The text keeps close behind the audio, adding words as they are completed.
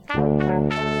Hey.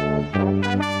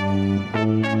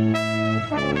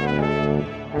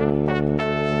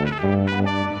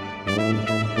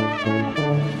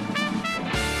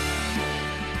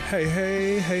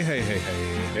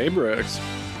 Hey, Brooks.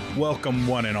 Welcome,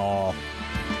 one and all,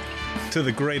 to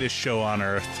the greatest show on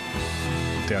earth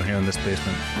down here in this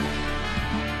basement.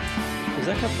 Does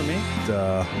that come from me?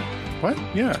 What?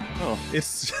 Yeah. Oh.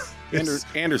 It's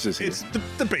Anders is here. It's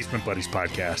the Basement Buddies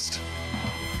podcast.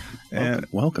 And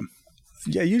Welcome.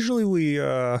 yeah, usually we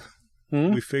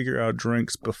figure out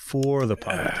drinks before the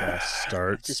podcast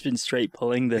starts. Just been straight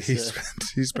pulling this.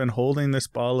 He's been holding this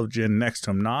bottle of gin next to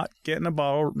him, not getting a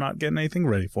bottle, not getting anything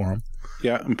ready for him.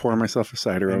 Yeah, I'm pouring myself a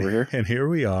cider over here. And here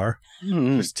we are,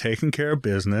 just taking care of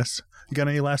business. You got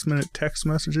any last minute text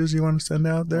messages you want to send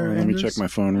out there? Let me check my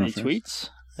phone. Any tweets?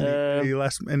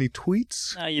 Any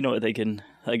tweets? You know what, they can.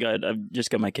 I've just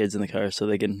got my kids in the car, so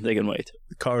they can wait.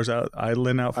 The car's out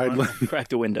idling out front. Crack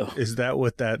the window. Is that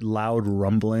what that loud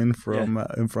rumbling from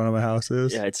in front of a house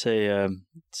is? Yeah, it's a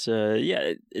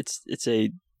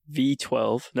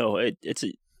V12. No,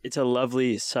 it's a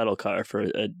lovely subtle car for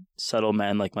a subtle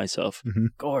man like myself. Mm-hmm.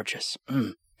 Gorgeous.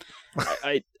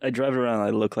 I drive it around. I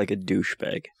look like a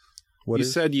douchebag. You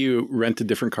said you rent a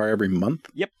different car every month?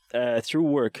 Yep. Through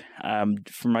work,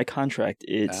 for my contract,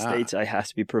 it states I have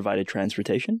to be provided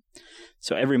transportation.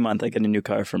 So every month I get a new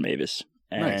car from Avis.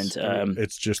 And Nice.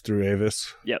 It's just through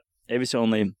Avis? Yep. Avis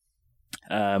only.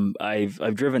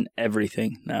 I've driven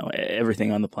everything now,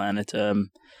 everything on the planet.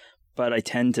 But I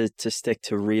tend to stick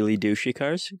to really douchey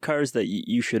cars that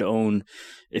you should own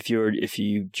if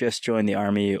you just joined the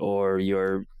army or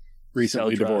you're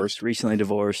Recently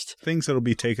divorced. Things that'll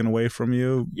be taken away from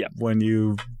you when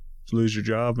you lose your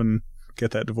job and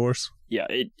get that divorce? Yeah,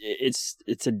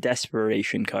 it's a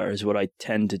desperation car is what I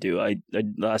tend to do.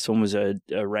 Last one was a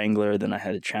Wrangler, then I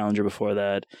had a Challenger before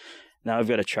that. Now I've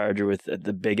got a Charger with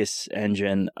the biggest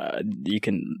engine you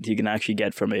can actually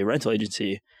get from a rental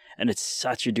agency, and it's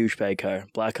such a douchebag car,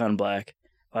 black on black.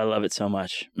 I love it so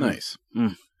much. Nice.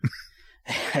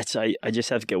 I just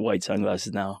have to get white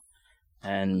sunglasses now.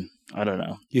 And I don't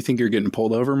know. You think you're getting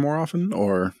pulled over more often,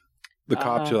 or the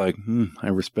cops are like, I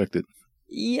respect it?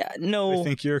 Yeah, no. I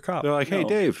think you're a cop. They're like, hey,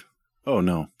 Dave. Oh,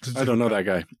 no. I don't know that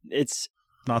guy. It's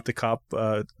not the cop.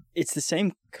 It's the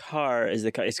same car as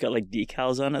the car. It's got like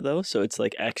decals on it, though. So it's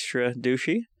like extra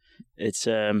douchey. It's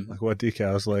like what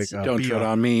decals? Like don't tread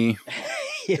on me.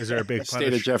 Yeah. Is there a big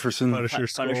State of Jefferson Punisher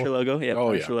logo? Yeah,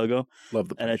 Punisher logo. Love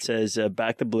the Punisher. And it says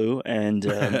back the blue. And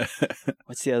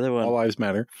what's the other one? All lives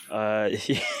matter. Yeah.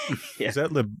 Is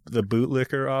that the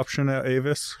bootlicker option at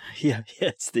Avis? Yeah,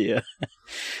 it's the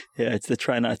it's the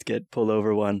try not to get pulled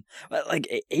over one. But like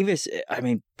Avis, I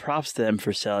mean, props to them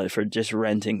for just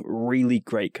renting really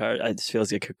great cars. It just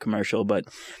feels like a commercial, but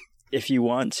if you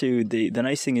want to, the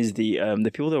nice thing is the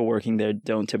people that are working there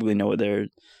don't typically know what they're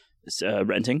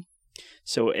renting.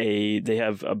 So they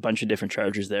have a bunch of different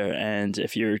Chargers there, and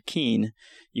if you're keen,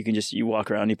 you can you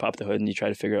walk around, you pop the hood, and you try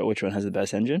to figure out which one has the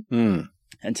best engine.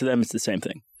 And to them, it's the same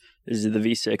thing. This is the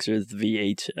V6 or the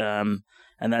V8,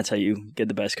 and that's how you get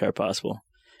the best car possible.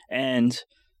 And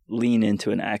lean into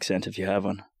an accent if you have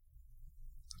one.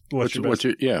 What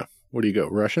do you go?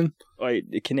 Russian?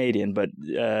 Canadian, but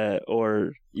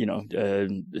or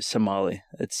Somali.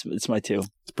 It's my two.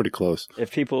 It's pretty close.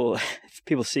 If people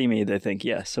see me, they think,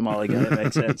 yeah, Somali guy, that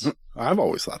makes sense. I've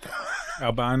always thought that.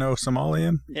 Albino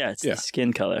Somalian? Yeah, it's the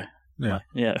skin color. Yeah.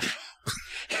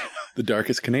 The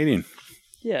darkest Canadian.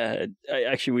 Yeah,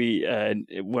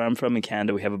 where I'm from in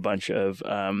Canada, we have a bunch of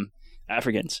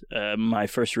Africans. My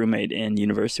first roommate in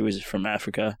university was from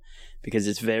Africa because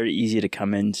it's very easy to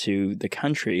come into the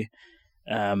country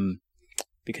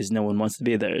because no one wants to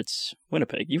be there. It's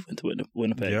Winnipeg. You've went to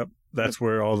Winnipeg. Yep, that's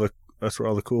where all the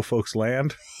cool folks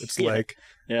land. It's like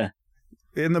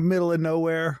in the middle of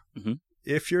nowhere. Mm-hmm.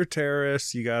 If you're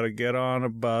terrorists, you got to get on a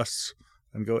bus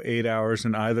and go 8 hours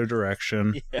in either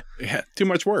direction. Yeah, too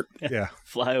much work. Yeah.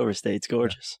 Flyover state's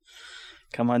gorgeous.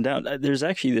 Come on down. There's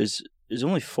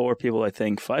only 5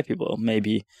 people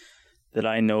maybe, that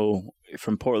I know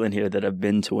from Portland here that have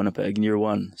been to Winnipeg, and you're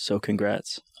one. So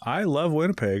congrats. I love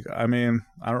Winnipeg. I mean,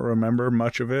 I don't remember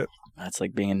much of it. That's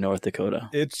like being in North Dakota.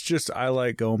 It's just, I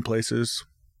like going places,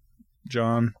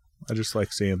 John. I just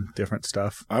like seeing different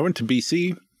stuff. I went to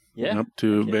BC. Yeah. Went up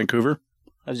to Vancouver.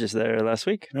 I was just there last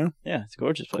week. Yeah. Yeah, it's a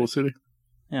gorgeous place. Cool city.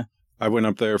 Yeah. I went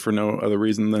up there for no other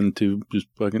reason than to just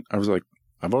I was like,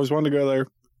 I've always wanted to go there.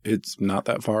 It's not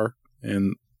that far.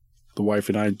 And the wife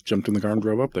and I jumped in the car and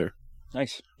drove up there.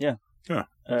 Nice. Yeah. Yeah.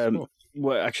 Cool.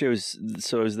 Well, actually,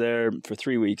 I was there for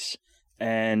 3 weeks.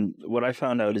 And what I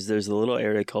found out is there's a little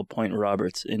area called Point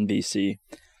Roberts in BC.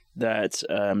 that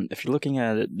if you're looking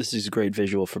at it, this is a great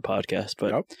visual for podcast,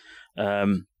 but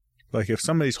Like if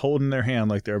somebody's holding their hand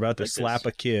like they're about to Like slap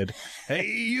this. a kid. Hey,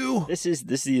 you! this is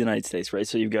the United States, right?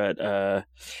 So you've got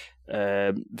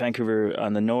Vancouver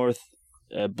on the north,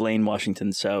 Blaine,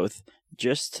 Washington south.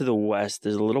 Just to the west,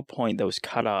 there's a little point that was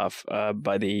cut off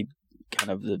by the kind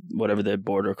of whatever the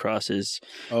border crosses.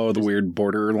 Oh, the weird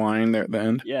border line there at the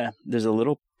end. Yeah, there's a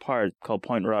little part called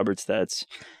Point Roberts that's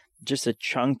just a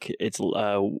chunk. It's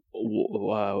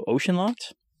ocean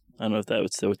locked. I don't know if that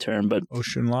was the term, but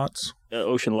Ocean lots.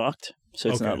 ocean locked. So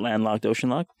it's Okay. not landlocked, ocean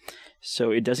locked.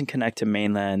 So it doesn't connect to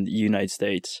mainland United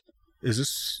States. Is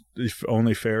this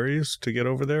only ferries to get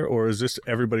over there, or is this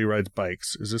everybody rides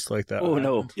bikes? Is this like that? Oh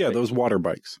no! Yeah, those water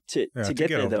bikes. To get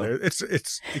there over though, there.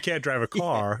 It's you can't drive a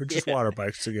car. It's just Yeah. water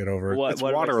bikes to get over. It's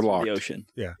waterways to waterlocked. the ocean.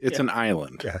 It's an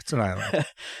island. Yeah, it's an island.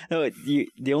 No,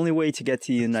 the only way to get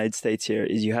to the United States here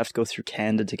is you have to go through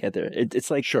Canada to get there. It's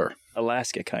like Sure.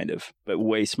 Alaska, kind of, but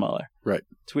way smaller. Right.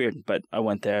 It's weird, but I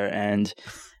went there and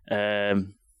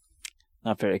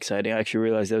not very exciting. I actually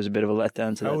realized there was a bit of a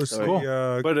letdown to that was story.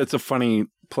 cool. But it's a funny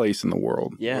place in the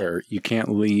world Yeah. where you can't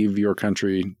leave your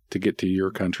country to get to your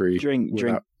country. During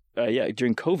without-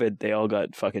 during COVID, they all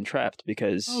got fucking trapped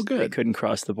because Oh, good. they couldn't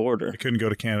cross the border. I couldn't go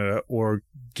to Canada or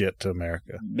get to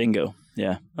America. Bingo.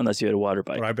 Yeah, unless you had a water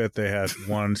bike. But I bet they had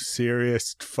one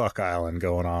serious fuck island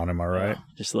going on. Am I right?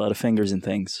 Just a lot of fingers and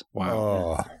things. Wow.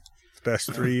 Oh,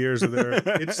 best 3 years of their.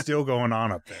 It's still going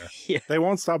on up there. Yeah, They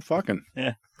won't stop fucking.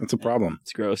 Yeah. That's a problem.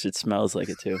 it's gross. It smells like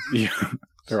it too. Yeah.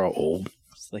 They're all old.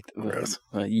 It's like Gross.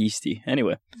 yeasty.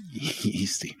 Anyway,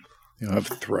 Yeasty. You'll have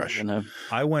thrush. and,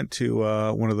 I went to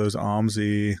one of those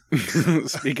OMSI.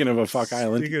 Speaking of a fuck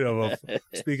island,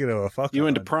 Speaking of a fuck, you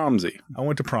went to island, Promsey. I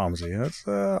went to Promsey. That's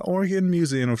Oregon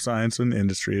Museum of Science and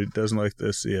Industry. It doesn't like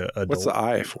this. Yeah, adult What's the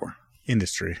I for?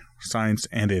 industry, science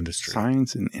and industry.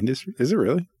 Science and industry? Is it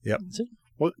really? Yep. Is it?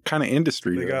 What kind of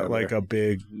industry? They do got have like there? a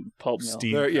big pulp mill.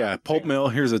 steam. Yeah, pulp mill.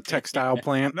 Here's a textile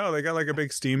plant. No, they got like a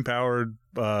big steam powered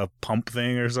pump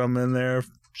thing or something in there.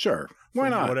 Sure. Why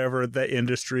From not? Whatever the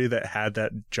industry that had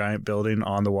that giant building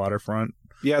on the waterfront.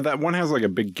 Yeah, that one has like a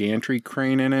big gantry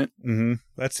crane in it. Mm-hmm.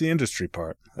 That's the industry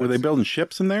part. Were they That's building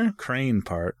ships in there? the crane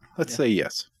part? Let's Yeah. say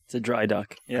yes. It's a dry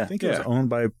dock. I Yeah. think it was Yeah. owned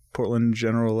by Portland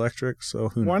General Electric, so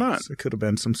who Why knows? not? It could have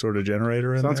been some sort of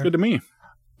generator in Sounds there. good to me.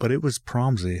 But it was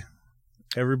Promsey.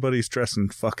 Everybody's dressing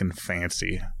fucking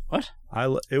fancy. What?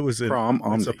 It was a Prom,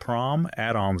 It's a Omsey. prom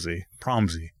at Omsey.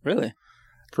 Promsey. Really?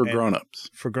 For And- grown-ups.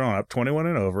 For grown up, 21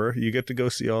 and over, you get to go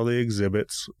see all the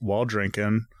exhibits while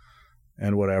drinking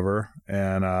and whatever,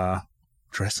 and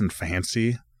dressing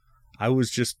fancy.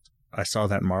 I saw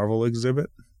that Marvel exhibit.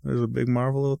 There's a big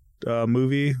Marvel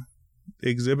movie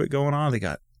exhibit going on. They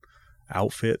got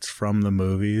outfits from the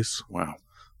movies. Wow.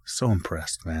 So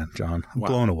impressed, man, John. I'm Wow.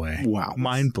 blown away. Wow.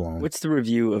 Mind blown. What's the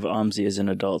review of OMSI as an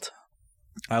adult?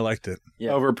 I liked it.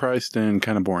 Yeah. Overpriced and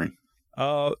kind of boring.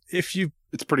 If you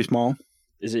It's pretty small.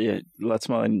 Is it a lot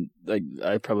smaller? Than, like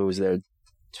I probably was there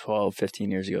 12, 15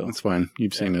 years ago. That's fine.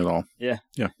 You've seen it all.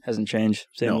 Hasn't changed.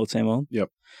 Same No. old, same old. Yep.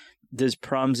 Does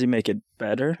Promsey make it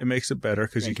better? it makes it better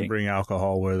because you can Drinking. bring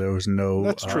alcohol where there was no.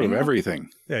 That's true of everything.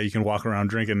 Yeah, you can walk around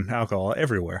drinking alcohol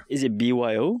everywhere. Is it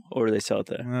BYO or do they sell it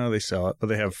there? They sell it, but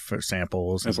they have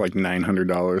samples. It's and like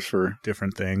 $900 for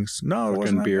different things. No, it wasn't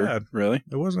fucking that beer. bad. Really?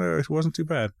 It wasn't too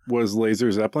bad. Was Laser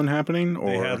Zeppelin happening? Or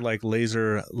They had like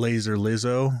laser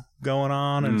Lizzo going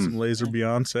on and some laser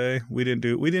Beyonce. We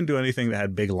didn't do anything that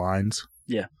had big lines,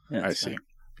 Yeah, I that's see. fine.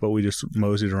 but we just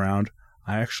moseyed around.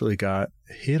 I actually got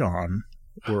hit on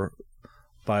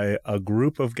by a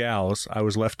group of gals. I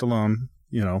was left alone.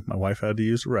 You know, my wife had to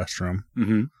use the restroom,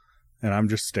 Mm-hmm. and I'm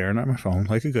just staring at my phone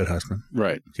like a good husband.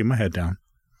 Right. Keep my head down.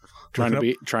 Trying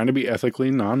to be ethically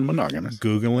non-monogamous.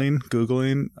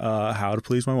 Googling how to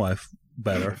please my wife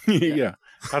better. Yeah.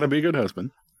 How to be a good husband.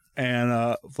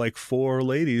 And like 4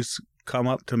 ladies come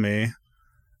up to me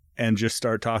and just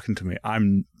start talking to me.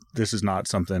 This is not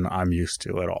something I'm used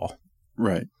to at all.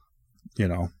 Right. You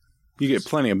know, You get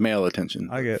plenty of male attention.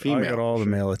 I get female. all the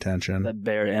male attention, That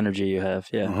bear energy you have.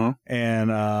 Yeah. Uh-huh. and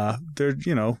they're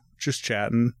just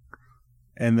chatting,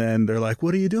 and then they're like,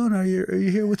 "What are you doing? Are you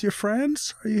here with your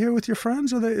friends? Are you here with your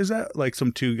friends? Is that like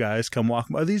some 2 guys come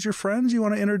walking? Are these your friends? You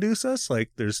want to introduce us?"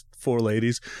 Like, there's 4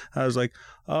 ladies. I was like,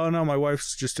 "Oh no, my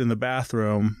wife's just in the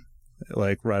bathroom,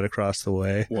 like right across the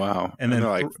way." Wow. And And then they're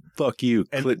like, fuck you,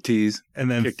 and- clit tease, And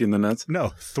then kicked you in the nuts. no,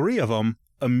 3 of them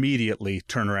immediately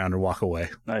turn around and walk away,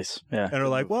 Nice. Yeah. and are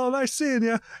like, "Well, nice seeing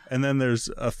you." And then there's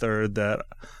a third that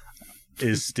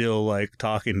is still like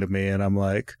talking to me, and I'm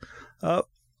like, "Oh,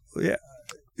 yeah."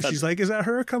 She's like, "Is that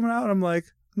her coming out?" And I'm like,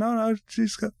 "No,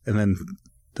 she's." And then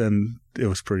then it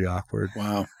was pretty awkward.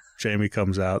 Wow. Jamie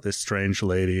comes out. This strange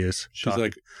lady is. She's talking.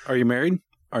 like, "Are you married?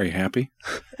 Are you happy?"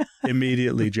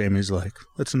 Immediately, Jamie's like,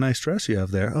 "That's a nice dress you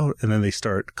have there." Oh, and then they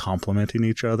start complimenting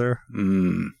each other.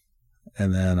 Mm.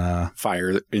 And then,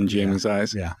 Fire in Jamie's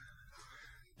eyes. yeah.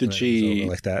 Did And it was she?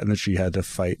 over like that? And then she had to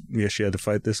fight. Yeah, she had to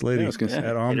fight this lady. Yeah, I was gonna say, at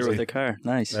Hit arms. her with a car.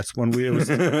 Nice. That's when it was.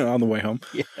 on the way home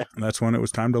That's when it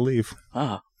was time to leave.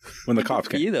 Ah, when the good cops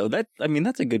for came. you though.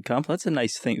 That's a good compliment. That's a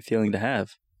nice feeling to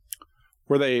have.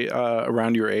 Were they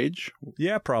around your age?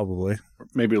 Yeah, probably.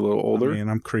 Maybe a little older? I mean,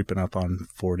 I'm creeping up on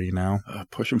 40 now.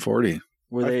 Pushing 40.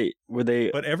 Were they?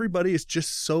 But everybody is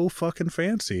just so fucking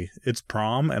fancy. It's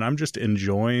prom, and I'm just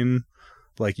enjoying.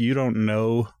 Like, you don't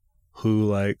know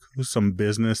who some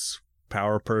business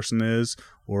power person is,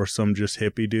 or some just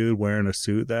hippie dude wearing a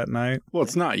suit that night. Well,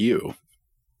 it's not you.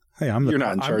 Hey, You're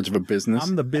not in charge of a business.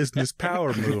 I'm the business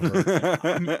power mover.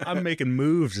 I'm making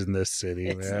moves in this city,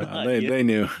 It's man. not They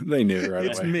knew right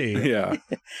It's away. me. Yeah.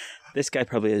 This guy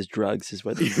probably has drugs, is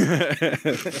what.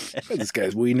 This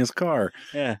guy's weeding his car.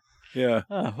 Yeah. Yeah.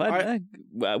 Oh,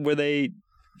 were they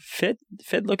fit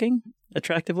looking,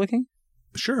 attractive looking?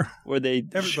 Sure. Were they?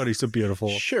 Everybody's so beautiful.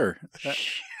 Sure.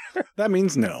 That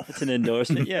means no. It's an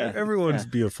endorsement. Yeah. Everyone's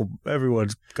beautiful.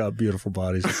 Everyone's got beautiful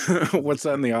bodies. What's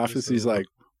that in the office? He's like,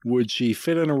 would she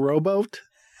fit in a rowboat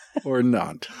or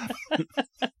not?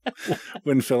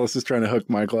 When Phyllis is trying to hook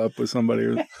Michael up with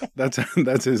somebody, that's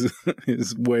his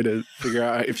way to figure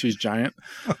out if she's giant.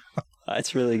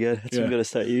 That's really good. That's what Yeah. I'm gonna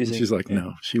start using. She's like,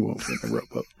 no, she won't fit in a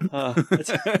rowboat. Oh,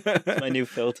 that's my new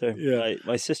filter. Yeah.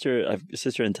 My sister, I have a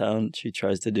sister in town. She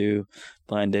tries to do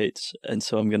blind dates, and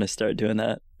so I'm gonna start doing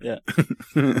that. Yeah,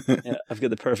 yeah. I've got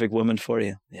the perfect woman for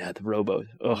you. Yeah, the rowboat.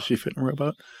 Oh, She fit in a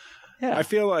rowboat. yeah. I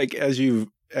feel like as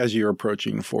you're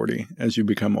approaching 40, as you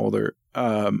become older,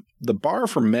 the bar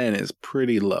for men is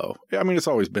pretty low. I mean, it's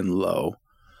always been low,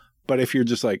 but if you're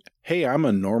just like, hey, I'm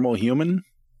a normal human,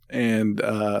 and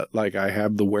I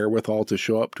have the wherewithal to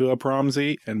show up to a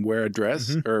promsy and wear a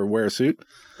dress or wear a suit,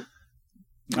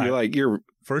 you're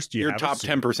First, you you're have top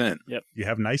 10%. You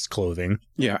have nice clothing.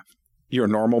 Yeah, you're a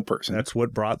normal person. That's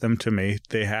what brought them to me.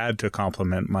 They had to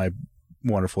compliment my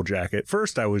wonderful jacket.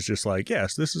 First, I was just like,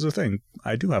 yes, this is a thing.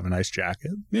 I do have a nice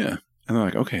jacket. Yeah, and they're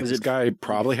like, okay, Was this it guy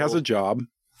probably has a job.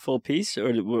 Full piece,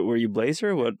 or were you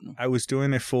blazer? What I was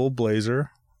doing a full blazer,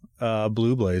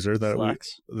 blue blazer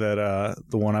slacks? the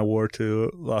one I wore to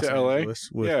Los To LA?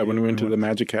 Angeles. Yeah, when we went to the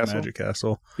Magic Castle. Magic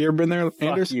Castle. You ever been there, Fuck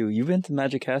Anders? you! You went to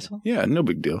Magic Castle? Yeah, no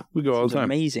big deal. We go all It's the time.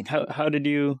 amazing. How did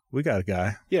you? We got a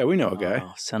guy. Yeah, we know a guy.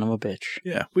 Oh, son of a bitch!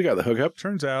 Yeah, we got the hookup.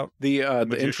 Turns out The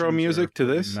magicians intro music are to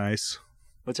pretty this, nice.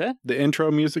 What's that? the intro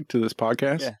music to this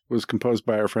podcast Yeah. was composed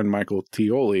by our friend Michael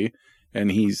Tioli, and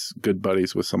he's good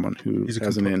buddies with someone who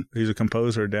has an in. He's a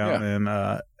composer down in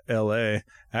L.A.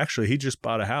 Actually, he just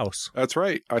bought a house. That's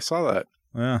right. I saw that.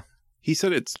 Yeah. He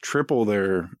said it's triple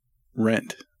their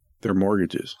rent, their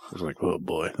mortgages. I was like, oh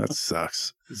boy, that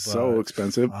sucks. It's so But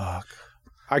expensive. Fuck.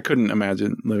 I couldn't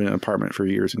imagine living in an apartment for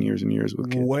years and years and years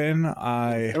with kids. When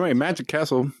I Anyway, Magic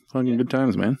Castle, fucking good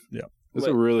times, man. Yeah. It's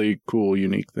a really cool,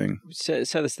 unique thing. Set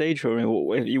the stage for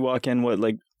me. If you walk in,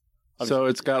 So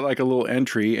it's got like a little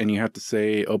entry, and you have to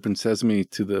say "Open Sesame"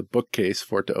 to the bookcase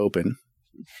for it to open.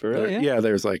 For real? Yeah,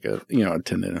 there's like a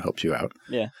attendant that helps you out.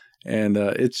 Yeah. And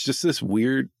it's just this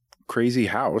weird, crazy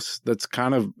house that's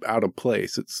kind of out of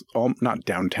place. It's all not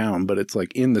downtown, but it's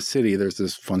like in the city. There's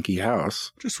this funky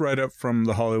house. just right up from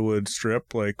the Hollywood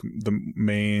Strip, like the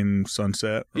main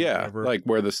Sunset. Or Yeah, whatever. like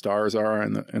where the stars are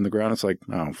in the ground. It's like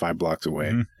 5 blocks away.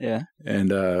 Mhm. Yeah.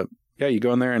 And yeah, you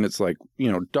go in there and it's like,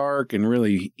 dark and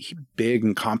really big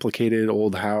and complicated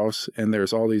old house. And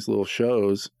there's all these little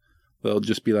shows. There'll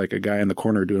just be like a guy in the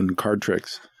corner doing card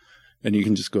tricks. And you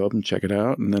can just go up and check it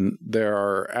out. And then there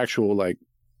are actual like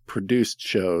produced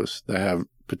shows that have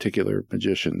particular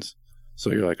magicians.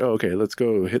 So you're like, oh, okay, let's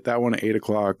go hit that one at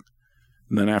 8:00.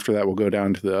 And then after that, we'll go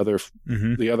down to the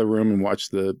other room and watch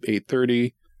the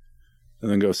 8:30. And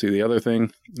then go see the other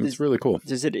thing. It's really cool.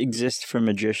 Does it exist for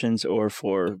magicians or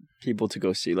for people to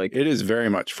go see? Like It is very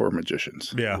much for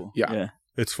magicians. Yeah. Cool. Yeah.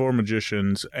 It's for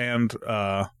magicians, and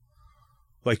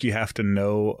like you have to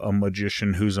know a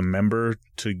magician who's a member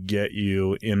to get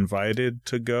you invited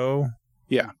to go.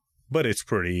 Yeah. But it's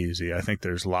pretty easy. I think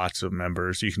there's lots of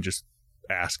members. You can just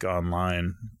ask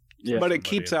online. Yeah. But it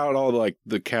keeps out all like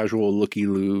the casual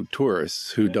looky-loo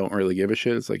tourists who don't really give a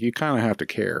shit. It's like you kind of have to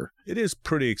care. It is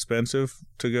pretty expensive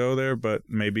to go there, but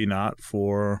maybe not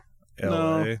for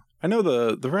LA. No. I know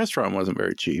the restaurant wasn't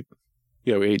very cheap.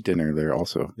 Yeah, we ate dinner there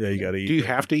also. Yeah, you got to eat. Do you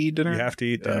have to eat dinner? You have to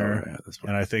eat dinner. Oh, yeah, that's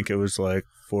And I think it was like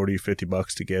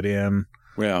 $40-$50 to get in.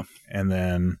 yeah. And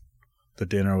then the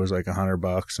dinner was like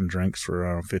 $100 and drinks for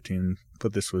around 15.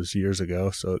 But this was years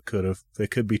ago, so they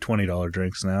could be $20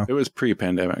 drinks now. It was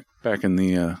pre-pandemic, back in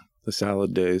the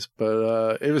salad days,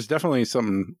 but it was definitely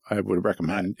something I would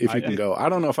recommend if you can go. I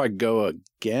don't know if I'd go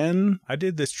again. I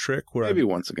did this trick where maybe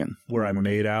once again, where I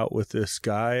made out with this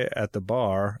guy at the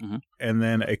bar, and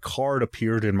then a card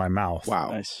appeared in my mouth.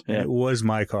 Wow, Nice. And Yeah. it was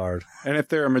my card. And if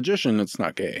they're a magician, it's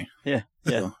not gay. Yeah.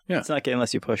 Yeah. So, yeah. It's not gay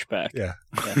unless you push back. Yeah.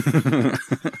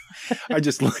 I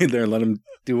just laid there and let him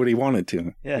do what he wanted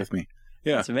to with me.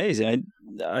 Yeah. It's amazing.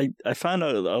 I found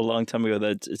out a long time ago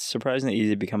that it's surprisingly easy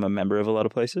to become a member of a lot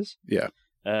of places. Yeah.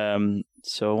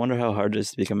 So I wonder how hard it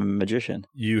is to become a magician.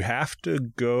 You have to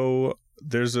go.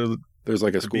 There's like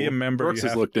a to school. be a member. Brooks you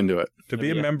has have, looked into it. to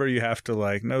be a Yeah. member, you have to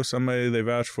like know somebody. They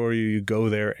vouch for you. You go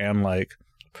there and like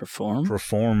Perform?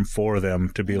 for them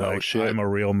to be Oh, like, shit. I'm a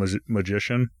real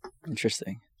magician.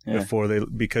 Interesting. Yeah.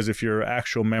 Because if you're an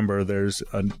actual member, there's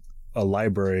a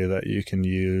library that you can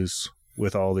use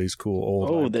with all these cool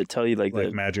old That tell you like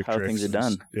magic how tricks. things are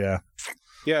done. Yeah.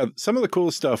 Yeah. Some of the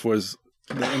cool stuff was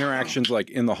the interactions like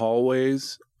in the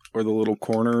hallways or the little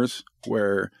corners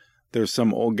where there's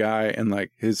some old guy and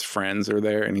like his friends are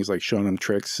there and he's like showing them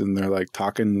tricks and they're like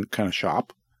talking kind of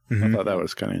shop. I Mhm. thought that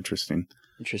was kind of interesting.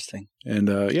 Interesting. And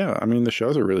yeah, I mean, the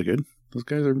shows are really good. Those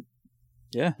guys are,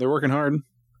 they're working hard.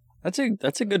 That's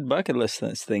a good bucket list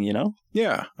thing, you know?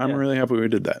 Yeah, I'm Yeah. really happy we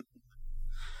did that.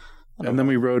 And then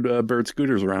we rode bird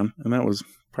scooters around, and that was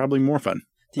probably more fun.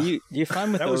 Do you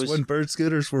find with That those was when bird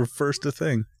scooters were first a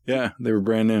thing. Yeah, they were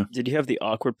brand new. did you have the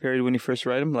awkward period when you first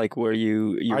ride them? Like where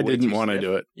you I didn't want to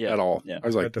do it Yeah. at all. Yeah. I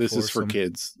was I like, had to this is force for them.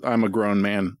 kids. I'm a grown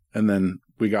man. And then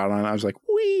we got on. I was like,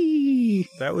 wee.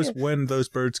 That was when those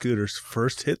bird scooters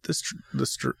first hit the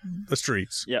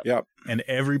streets. Yep. Yep. And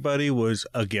everybody was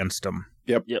against them.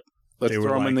 Let's They were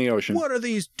throw them in like, the ocean. What are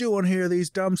these doing here,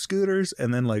 these dumb scooters?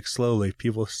 And then, like, slowly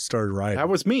people started riding. That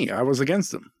was me. I was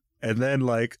against them. And then,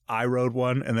 like, I rode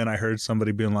one, and then I heard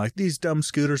somebody being like, these dumb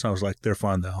scooters. And I was like, they're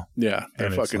fun, though. Yeah, they're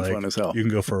And it's fucking like, fun as hell. You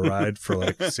can go for a ride for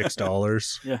like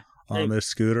 $6 Yeah. on this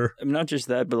scooter. I mean, not just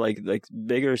that, but like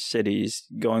bigger cities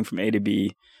going from A to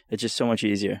B, it's just so much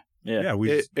easier. Yeah. Yeah, It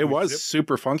we was zipped-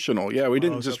 super functional. Yeah, we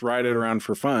didn't was just up ride it around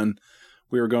for fun.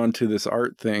 We were going to this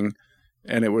art thing,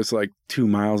 and it was like 2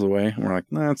 miles away. And we're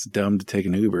like, nah, it's dumb to take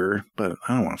an Uber, but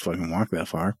I don't want to fucking walk that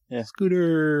far. Yeah.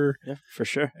 Scooter. Yeah, for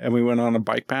sure. And we went on a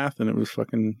bike path, and it was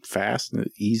fucking fast and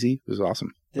easy. It was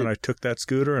awesome. And I took that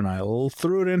scooter and I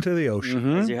threw it into the ocean.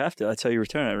 Mhm. As you have to. That's how you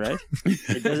return it, right?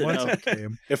 It doesn't Once know. it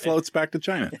came. It floats back to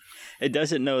China. It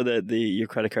doesn't know that your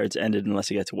credit card's ended unless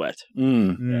it gets wet.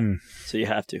 Mm. Mm. So you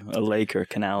have to. A lake or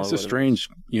canal. It's or a whatever. strange,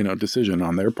 decision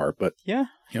on their part, but Yeah.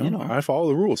 you know, I follow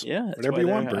the rules. Yeah. that's Whatever why you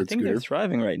want, they're- I bird think they're scooter.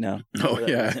 thriving right now. Oh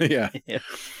yeah, yeah.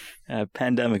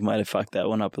 Pandemic might have fucked that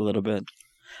one up a little bit.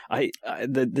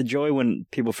 The joy when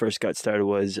people first got started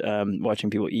was watching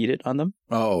people eat it on them.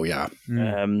 Oh yeah.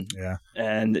 Yeah.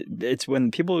 And it's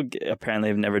when people apparently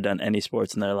have never done any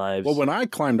sports in their lives. Well, when I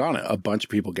climbed on it, a bunch of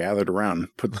people gathered around,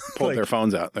 pulled Like, their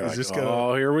phones out. They're is like, this "Oh,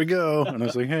 gonna- here we go!" And I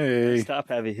was like, "Hey, Stop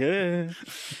heavy.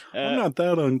 I'm not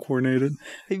that uncoordinated."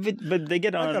 But they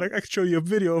get on. I can show you a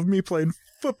video of me playing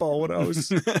football when I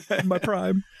was in my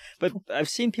prime. But I've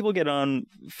seen people get on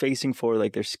facing forward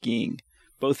like they're skiing,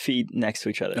 both feet next to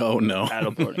each other. Oh no,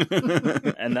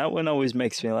 Paddleboarding. And that one always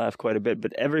makes me laugh quite a bit.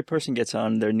 But every person gets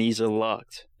on, their knees are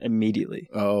locked immediately.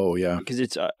 Oh yeah. Because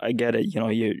it's, I get it,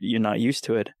 you're not used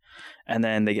to it. And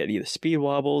then they get either speed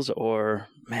wobbles or,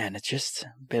 man, it's just a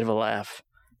bit of a laugh.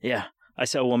 Yeah. I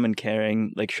saw a woman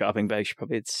carrying like shopping bags. She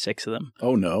probably had 6 of them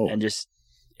Oh no. and just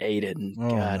ate it. And Oh,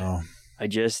 God, no. I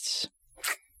just,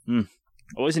 I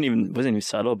wasn't even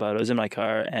subtle about it. I was in my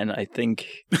car and I think,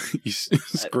 You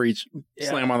screech, yeah.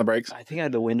 slam on the brakes. I think I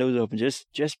had the windows open,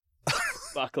 just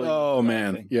buckling. Oh,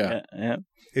 man. laughing. Yeah. Yeah.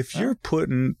 If you're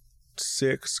putting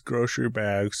 6 grocery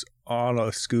bags on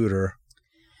a scooter,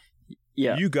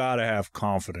 Yeah, you got to have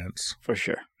confidence. for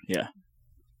sure. Yeah.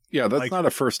 Yeah, that's Like- not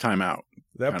a first time out.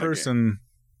 That Kinda person,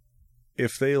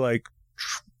 if they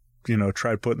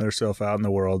tried putting themselves out in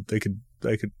the world, they could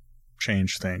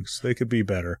change things. They could be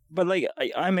better But like,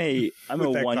 I'm with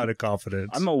a that one. kind of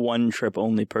confidence. I'm a one trip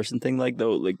only person thing. Like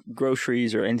though, like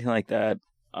groceries or anything like that,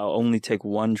 I'll only take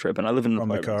one trip. And I live in an From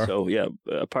the apartment, car. so yeah,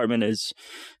 apartment is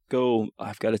go.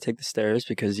 I've got to take the stairs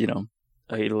because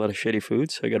I eat a lot of shitty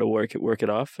food, so I got to work it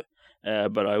off.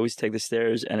 But I always take the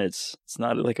stairs, and it's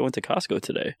not like I went to Costco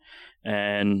today.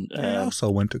 And I also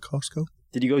went to Costco.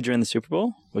 did you go during the Super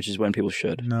Bowl, which is when people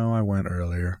should? No, I went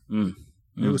earlier.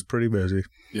 It was pretty busy.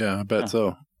 Yeah, I bet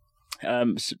so.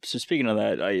 So speaking of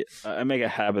that, I make a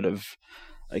habit of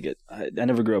I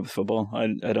never grew up with football.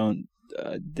 I don't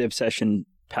the obsession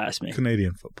past me.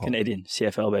 Canadian football. Canadian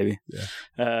CFL, baby.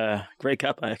 Yeah. Grey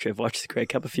Cup. I've watched the Grey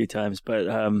Cup a few times, but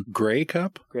Grey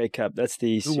Cup? Grey Cup. That's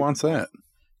the. Who wants that?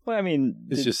 Well, I mean,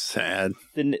 It's just sad.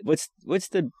 what's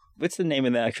the name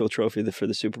of the actual trophy for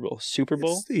the Super Bowl? Super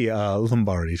Bowl? It's the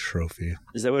Lombardi Trophy.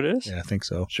 Is that what it is? Yeah, I think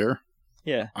so. Sure.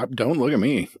 Yeah. Don't look at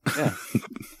me. Yeah.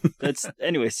 That's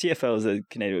anyway. CFL is a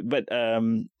Canadian, but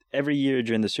every year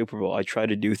during the Super Bowl, I try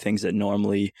to do things that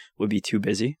normally would be too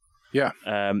busy. Yeah.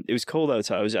 It was cold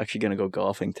outside. I was actually going to go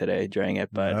golfing today during it,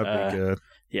 but That'd be good.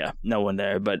 yeah, no one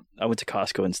there. But I went to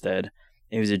Costco instead.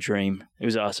 It was a dream. It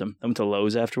was awesome. I went to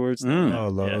Lowe's afterwards. Oh,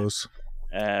 Lowe's.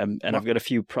 And I've got a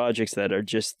few projects that are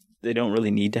just, they don't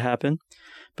really need to happen.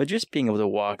 But just being able to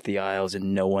walk the aisles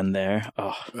and no one there.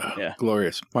 Oh, yeah.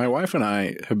 Glorious. My wife and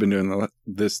I have been doing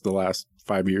this the last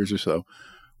 5 years or so.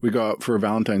 We go out for a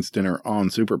Valentine's dinner on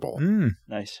Super Bowl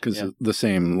Nice. because the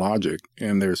same logic.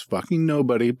 And there's fucking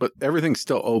nobody, but everything's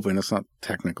still open. It's not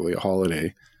technically a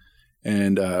holiday.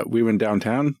 And we went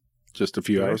downtown just a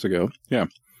few hours ago. Yeah.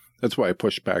 That's why I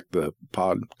pushed back the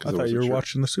pod. I thought you were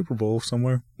watching the Super Bowl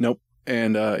somewhere. Nope.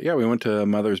 And we went to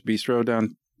Mother's Bistro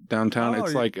downtown. Oh,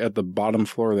 it's yeah. like at the bottom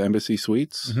floor of the Embassy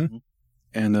Suites. Mm-hmm.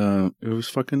 And it was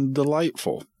fucking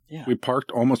delightful. Yeah. We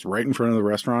parked almost right in front of the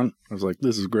restaurant. I was like,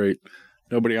 this is great.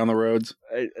 Nobody on the roads.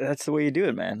 That's the way you do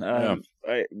it, man. I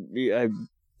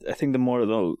think the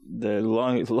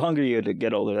longer you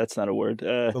get older, that's not a word.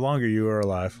 The longer you are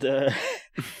alive. The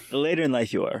later in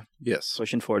life you are, Yes.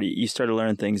 pushing 40, you start to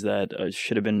learn things that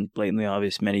should have been blatantly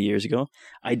obvious many years ago.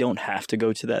 I don't have to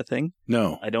go to that thing.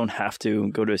 No. I don't have to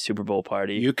go to a Super Bowl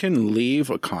party. You can leave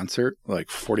a concert like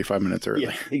 45 minutes early.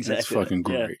 Yeah, exactly. That's fucking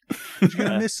Yeah. great. You're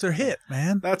going to miss their hit,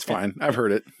 man. That's fine. I've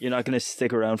heard it. You're not going to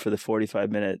stick around for the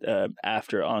 45-minute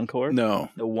after encore. No.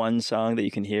 The one song that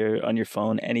you can hear on your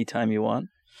phone anytime you want.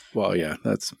 Well, yeah,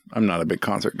 I'm not a big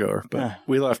concert goer, but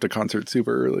we left a concert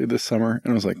super early this summer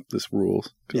and I was like, this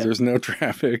rules because there's no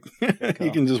traffic.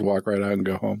 You can just walk right out and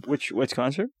go home. Which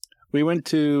concert? We went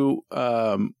to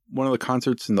one of the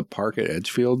concerts in the park at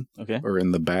Edgefield Okay. or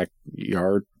in the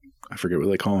backyard. I forget what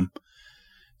they call them.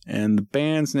 And the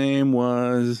band's name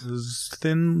was...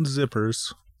 Thin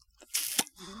Zippers.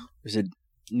 Was it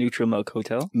Neutral Milk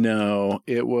Hotel? No,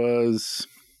 it was...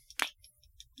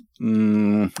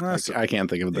 I can't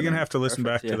think of it. You're going to have to listen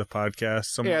back Perfect, to the podcast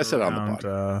somewhere I said on the around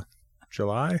pod.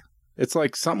 July. It's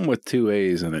like something with 2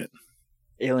 A's in it.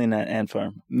 Alien Ant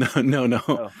Farm. No.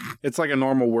 Oh. It's like a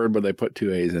normal word, but they put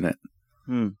 2 A's in it.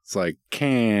 It's like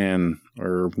can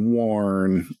or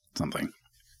worn, something.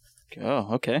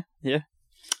 Oh, okay. Yeah.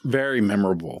 Very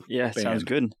memorable. Yeah, band. sounds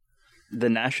good. The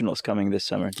National's coming this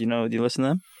summer. Do you listen to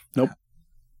them? Nope.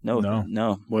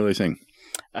 No. What do they sing?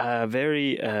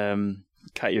 Very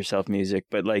cut yourself music,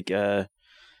 but like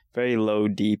very low,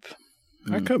 deep.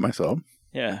 I cut myself.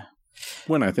 Yeah.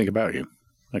 When I think about you,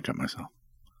 I cut myself.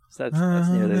 So that's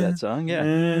nearly that song. Yeah.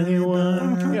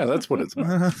 Yeah, that's what it's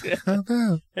about.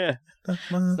 Yeah.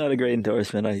 It's not a great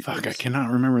endorsement. Fuck, I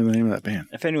cannot remember the name of that band.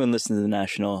 If anyone listens to the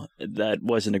National, that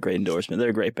wasn't a great endorsement. They're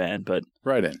a great band, but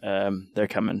Right in. they're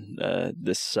coming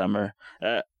this summer.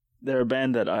 They're a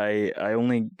band that I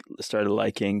only started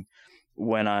liking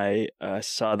when I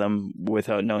saw them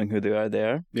without knowing who they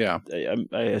are. Yeah.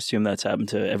 I assume that's happened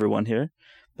to everyone here.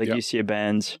 Like Yep. you see a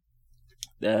band.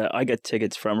 I got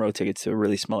front row tickets to a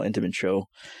really small intimate show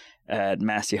at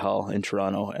Massey Hall in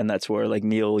Toronto, and that's where like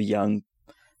Neil Young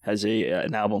has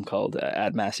an album called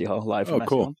At Massey Hall, live from Oh, Massey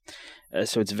cool. Hall.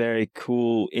 So it's very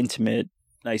cool, intimate,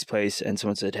 nice place. And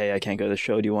someone said, "Hey, I can't go to the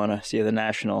show. Do you want to see the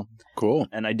National?" Cool.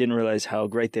 And I didn't realize how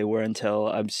great they were until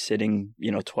I'm sitting,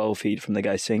 12 feet from the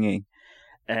guy singing.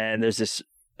 And there's this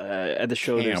at the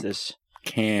show. There's Camp. this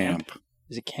Camp.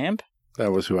 Is it camp?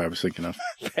 That was who I was thinking of.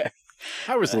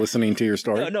 I was listening to your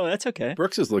story. No, that's okay.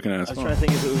 Brooks is looking at I us. was trying to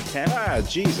think if it was camp. Ah,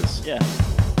 Jesus. Yeah.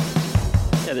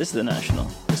 Yeah, this is the National.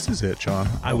 This is it, John.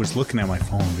 I was looking at my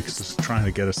phone because I was trying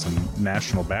to get us some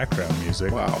national background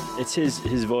music. Wow. It's his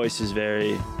voice is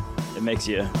very. It makes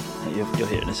you'll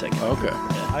hear it in a second. Okay.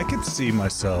 Yeah. I could see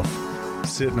myself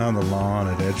sitting on the lawn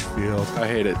at Edgefield, I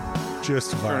hate it.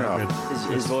 just Turn it off.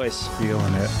 vibing, His voice.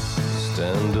 feeling it.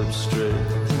 Stand up straight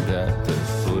at the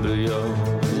foot of your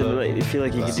You feel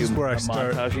like you could This do is where I a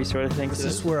start- montage sort of thing. This to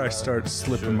is it. where I start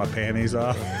slipping my panties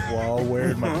off while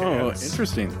wearing my Oh, pants.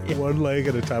 interesting. One leg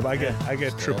at a time. I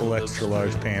get triple extra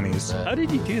large panties. How did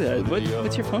you do that?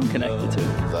 What's your phone connected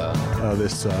to?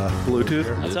 This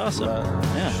Bluetooth? That's awesome.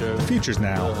 Yeah. features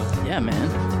now. Yeah, man.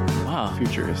 Wow.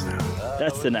 Future is now.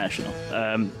 That's the National.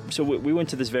 So we went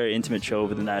to this very intimate show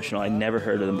with the National. I never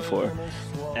heard of them before,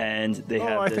 and they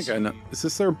have. I this, think I know. Is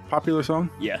this their popular song?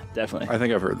 Yeah, definitely. I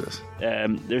think I've heard this.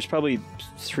 There's probably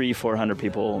 300-400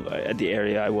 people at the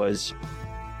area I was,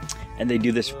 and they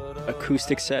do this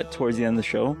acoustic set towards the end of the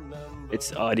show.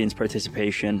 It's audience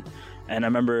participation, and I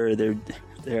remember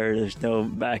there's no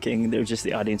backing. There's just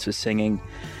the audience was singing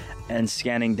and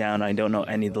scanning down. I don't know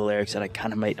any of the lyrics, and I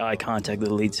kind of made eye contact with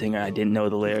the lead singer. I didn't know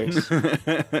the lyrics.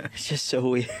 It's just so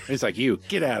weird. It's like, you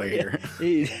get out of here.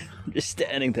 I'm just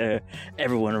standing there,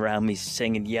 everyone around me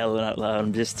singing, yelling out loud.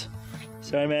 I'm just,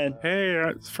 sorry, man. Hey,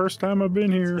 it's the first time I've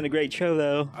been It's here. been a great show,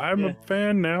 though. I'm a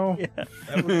fan now. Yeah.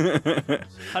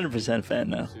 100% fan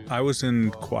now. I was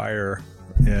in choir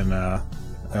in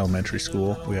elementary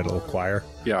school. We had a little choir.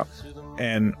 Yeah.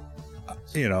 And,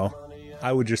 you know,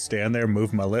 I would just stand there,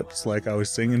 move my lips like I was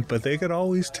singing, but they could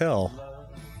always tell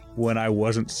when I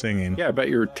wasn't singing. Yeah, I bet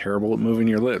you're terrible at moving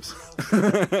your lips.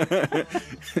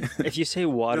 If you say You're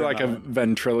watermelon, like a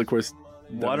ventriloquist.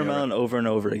 watermelon over and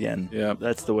over again, Yeah.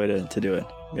 that's the way to do it.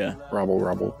 Yeah. Robble.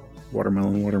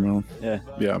 Watermelon. Yeah.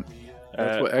 Yeah.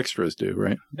 That's what extras do,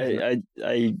 right?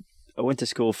 I went to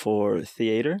school for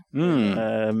theater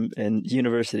and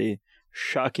university.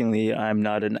 Shockingly, I'm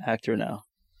not an actor now.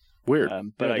 Weird.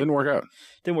 But it didn't work out.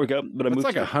 Didn't work out, but I It's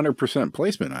moved like 100%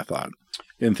 placement, I thought,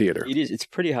 in theater. It is. It's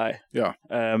pretty high. Yeah.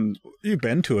 You've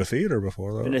been to a theater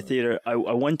before, though. In a theater, I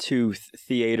went to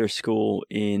theater school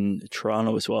in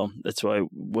Toronto as well. That's why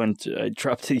I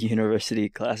dropped to the University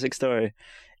Classic Story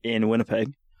in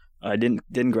Winnipeg. I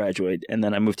didn't graduate, and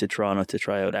then I moved to Toronto to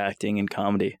try out acting and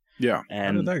comedy. Yeah. How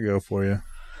And did that go for you?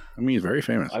 I mean, he's very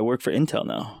famous. I work for Intel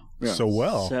now. Yeah. So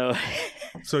well. So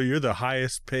So you're the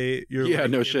highest paid. You're Yeah,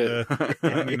 like no in shit. The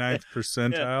 99th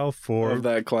percentile for Of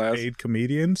that class. paid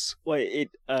comedians. well,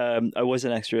 I was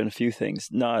an extra in a few things,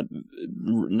 not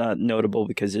notable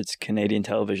because it's Canadian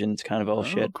television. It's kind of all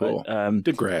shit. Cool. But,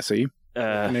 Degrassi,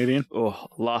 Canadian.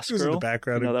 Lost This is Girl. the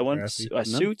background. You know of that one?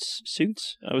 Degrassi.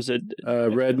 Suits. I was at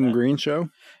Red and Green Show.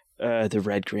 the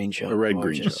Red Green Show. The Red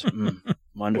Green Gorgeous.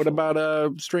 Wonderful. What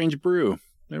about Strange Brew?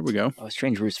 There we go.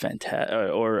 Strange Brew's fantastic.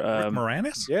 Or Rick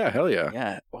Moranis? Yeah, hell yeah.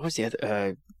 yeah, what was the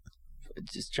other?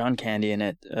 Just John Candy in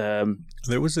it.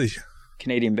 There was a.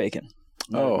 Canadian Bacon.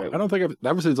 Oh, I don't think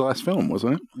that was his last film,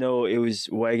 wasn't it? No, it was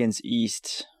Wagons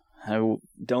East. I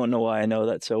don't know why I know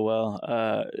that so well.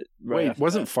 Wait,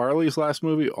 wasn't Farley's last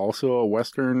movie also a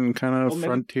Western kind of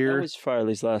frontier? That was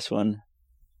Farley's last one.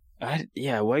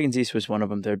 Wagons East was one of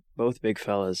them. They're both big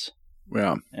fellas.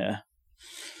 Yeah. Yeah.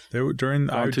 There were during.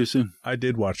 Gone too soon. I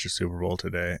did watch the Super Bowl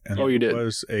today, and Oh, you did? It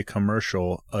was a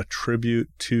commercial, a tribute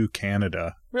to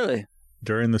Canada Really?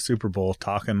 during the Super Bowl,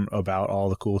 talking about all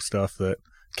the cool stuff that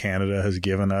Canada has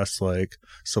given us, like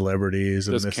celebrities.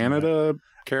 And Does this and that. Canada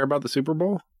care about the Super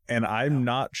Bowl? And I'm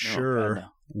not No, sure God,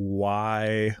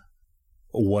 no.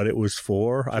 what it was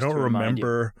for. I don't to remind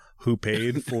remember who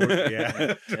paid for it.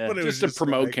 Yeah. Yeah. But it was Just to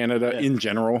promote like, Canada yeah. in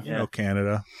general. you know,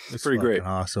 Canada. It's pretty great.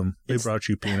 fucking awesome. They It's- brought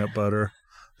you peanut butter.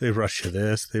 They brought you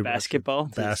this. They brought you Basketball?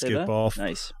 Did it say that? basketball.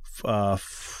 Nice.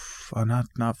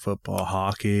 Not football,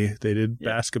 hockey. They did Yeah.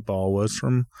 basketball. Was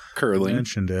from Curling.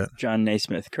 mentioned it. John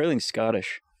Naismith. Curling's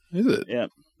Scottish. Is it? Yeah.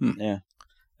 Hmm. Yeah.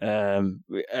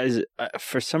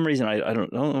 For some reason, I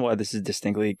don't know why this is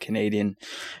distinctly Canadian,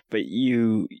 but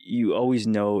you always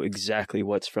know exactly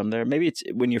what's from there. Maybe it's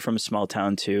when you're from a small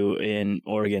town too in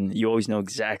Oregon, you always know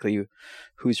exactly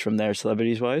who's from there,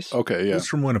 celebrities wise. Okay, yeah. It's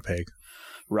from Winnipeg.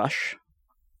 Rush.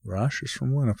 Rush is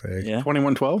from Winnipeg. Yeah.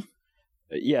 2112?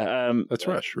 Yeah. That's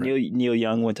Rush, right? Neil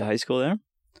Young went to high school there.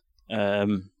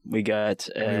 We got.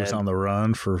 He was on the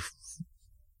run for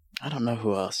I don't know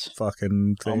who else.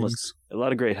 fucking things. Almost a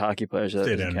lot of great hockey players. That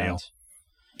Stay doesn't down,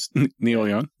 count. Neil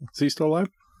Young. Is he still alive?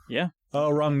 Oh,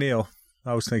 wrong Neil.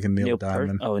 I was thinking Neil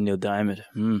Diamond. Neil Diamond.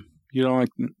 You don't like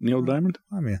Neil Diamond?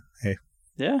 I mean, hey,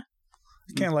 Yeah.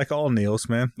 you can't like all Neils,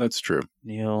 man. That's true.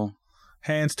 Neil.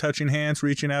 Hands touching hands,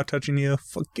 reaching out, touching you.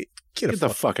 Fuck, get the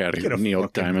fuck out of here, Neil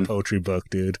fucking Diamond. poetry book,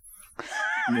 dude.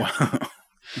 Wow.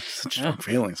 Such strong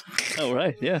feelings. Oh,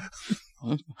 right. Yeah.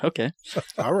 Okay.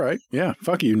 All right. Yeah.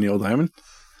 Fuck you, Neil Diamond.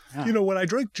 Yeah. You know, when I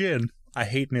drink gin, I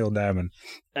hate Neil Diamond.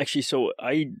 Actually, so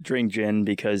I drink gin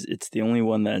because it's the only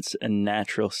one that's a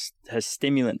natural, has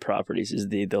stimulant properties, is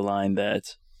the line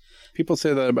that. People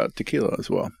say that about tequila as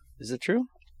well. Is it true?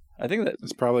 I think that's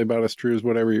It's probably about as true as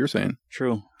whatever you're saying.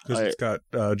 true. Because it's got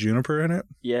juniper in it.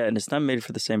 Yeah, and it's not made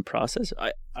for the same process.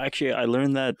 I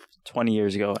learned that 20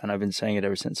 years ago, and I've been saying it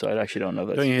ever since, so I actually don't know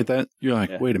that. Don't you hate that? You're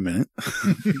like, Yeah. wait a minute.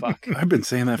 Fuck. I've been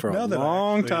saying that for a Now that I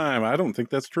long actually- time. I don't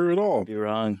think that's true at all. Be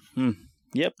wrong.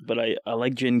 Yep, but I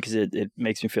like gin because it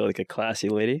makes me feel like a classy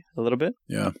lady a little bit.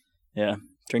 Yeah. Yeah.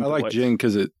 Drink I the like white. gin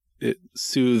because it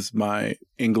soothes my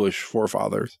English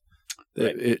forefathers.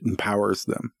 Right. It empowers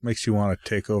them. Makes you want to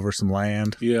take over some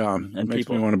land. Yeah. And makes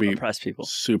people me want to be oppress people.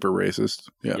 super racist.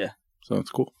 Yeah. Yeah. So it's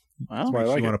cool. Wow. That's why I Makes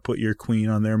like you it. want to put your queen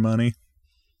on their money.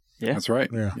 Yeah. That's right.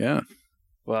 Yeah. Yeah.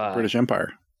 Wow. British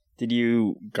Empire. Did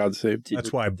you? God save.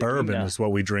 That's why bourbon yeah. is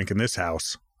what we drink in this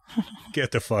house.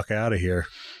 Get the fuck out of here,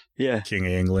 Yeah. King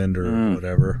of England or Mm.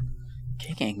 whatever.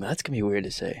 King. That's gonna be weird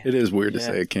to say. It is weird to Yeah.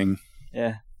 say, King.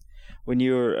 Yeah. When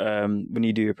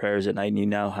you do your prayers at night and you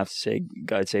now have to say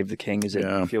 "God save the King," does it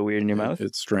Yeah. feel weird in your mouth?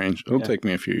 It's strange. It'll Yeah. take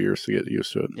me a few years to get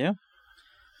used to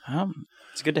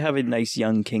It's good to have a nice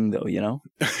young king, though. You know.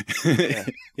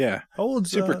 it. Yeah. How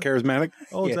old's Super charismatic.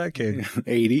 How old's Yeah. that king?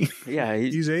 80. Yeah.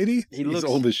 He's 80? He He's looks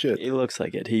old as shit. He looks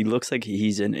like it. He looks like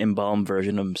he's an embalmed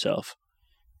version of himself.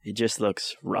 He just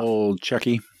looks rough. Old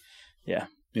Chucky. Yeah.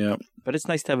 Yeah. But it's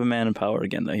nice to have a man in power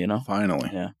again, though. You know. Finally.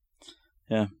 Yeah.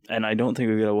 Yeah. And I don't think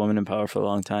we've got a woman in power for a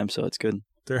long time, so it's good.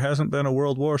 There hasn't been a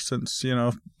world war since,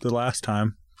 the last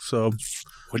time. So,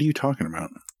 What are you talking about?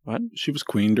 What? She was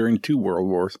queen during 2 world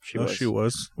wars. She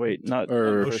was. Wait, not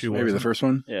Or not the she first maybe one. the first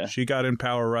one? Yeah. She got in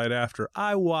power right after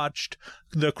I watched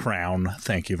The Crown.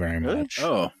 Thank you very Really? much.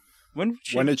 Oh. When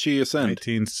When did she ascend?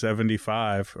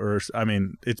 1975,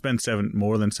 it's been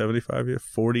more than 75 years.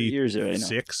 46 years right now?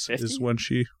 50? is when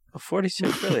she.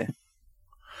 46, really?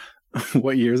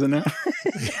 What year is it now?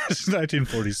 It's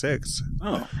 1946.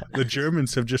 Oh. The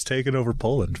Germans have just taken over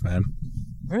Poland, man.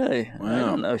 Really? I Wow.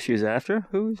 don't know if she was after.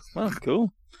 Who? Well,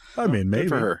 cool. I mean, maybe. Good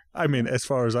for her. I mean, as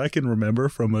far as I can remember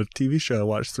from a TV show I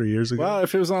watched 3 years ago. Well,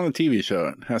 if it was on a TV show,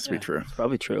 it has to Yeah. be true. It's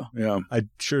probably true. Yeah. I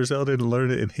sure as hell didn't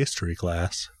learn it in history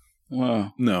class.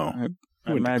 Wow. No. I Went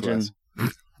to imagine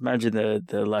class.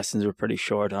 the lessons were pretty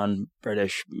short on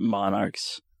British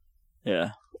monarchs.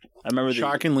 Yeah. I remember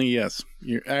Shockingly, yes.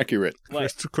 You're accurate.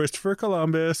 What? Christopher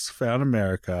Columbus found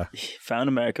America. found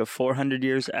America 400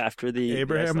 years after the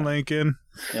Abraham yes, Lincoln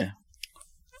Yeah.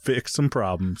 fixed some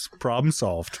problems. Problem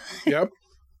solved. Yep.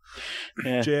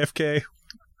 Yeah. JFK,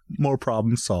 more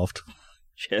problems solved.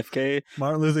 JFK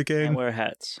Martin Luther and King wear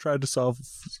hats. tried to solve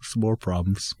some more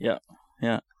problems. Yeah.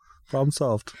 Yeah. Problem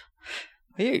solved.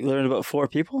 Hey, you learned about 4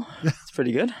 people? That's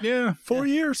pretty good. Yeah. 4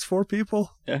 years, 4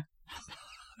 people.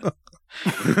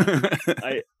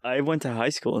 I went to high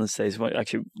school in the States. Well,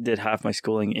 actually, did half my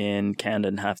schooling in Canada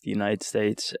and half the United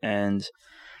States, and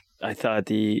I thought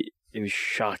it was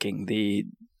shocking the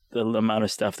amount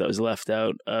of stuff that was left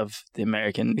out of the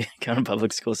American kind of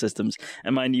public school systems.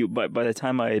 And mind you, by the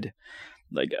time I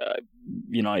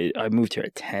moved here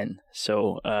at 10,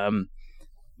 so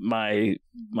my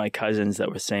cousins that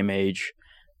were same age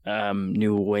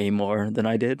knew way more than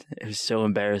I did. It was so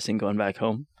embarrassing going back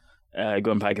home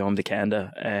to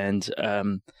Canada, and I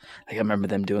remember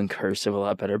them doing cursive a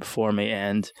lot better before me,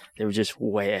 and they were just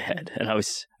way ahead, and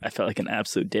I felt like an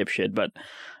absolute dipshit. But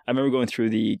I remember going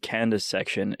through the Canada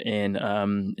section in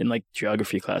like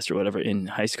geography class or whatever in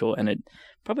high school, and it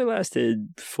probably lasted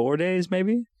 4 days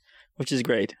maybe, which is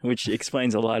great, which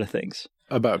explains a lot of things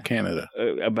About Canada.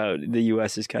 about the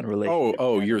U.S.'s kind of relationship.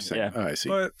 Oh, you're saying. Yeah. Oh, I see.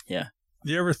 But Yeah.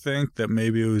 do you ever think that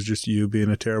maybe it was just you being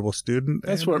a terrible student?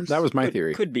 That was my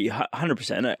theory. Could be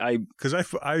 100%. Because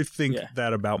I think Yeah.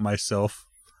 that about myself.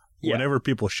 Yeah. Whenever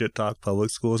people shit talk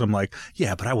public schools, I'm like,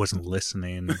 yeah, but I wasn't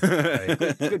listening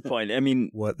like, Good point. I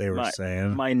mean, what they were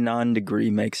saying. my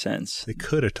non-degree makes sense. They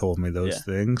could have told me those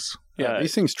things. Yeah,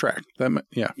 these things track.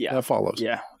 That follows.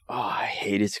 Yeah. Oh, I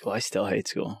hated school. I still hate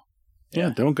school.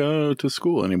 Yeah, don't go to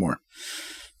school anymore.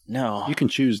 No. You can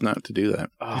choose not to do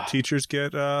that. Oh, Do teachers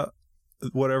get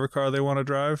whatever car they want to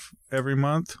drive every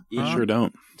month? You Huh? sure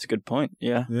don't. it's a good point.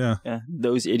 Yeah. Yeah. Yeah.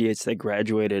 Those idiots that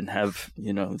graduated and have,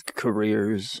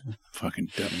 careers. Fucking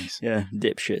dummies. Yeah.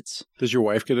 Dipshits. Does your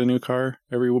wife get a new car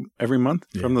every month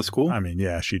from the school? I mean,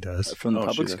 yeah, she does. From the Oh,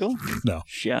 public she school? No.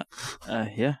 Yeah.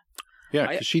 Yeah. Yeah,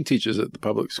 because she teaches at the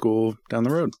public school down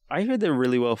the road. I heard they're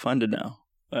really well funded now.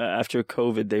 After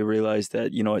COVID, they realized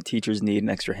that, teachers need an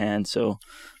extra hand. So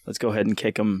let's go ahead and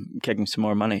kick them some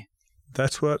more money.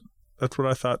 That's what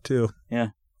I thought too. Yeah.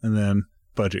 And then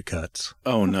budget cuts.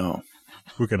 Oh, no.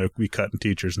 We're going to be cutting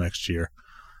teachers next year.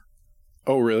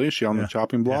 Oh, really? Is she on Yeah. the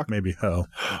chopping block? Yeah, maybe. I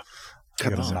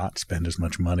Cut got this to out. not spend as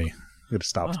much money. I got to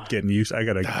stop getting used. I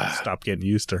got to stop getting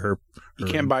used to her. You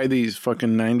can't buy these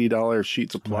fucking $90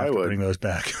 sheets of I'm gonna have to plywood. bring those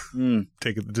back. Mm.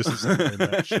 Take it. Just assemble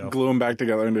that shelf. Glue them back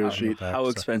together into a Out in the sheet. back, How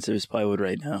so- expensive is plywood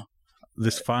right now?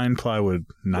 This fine plywood,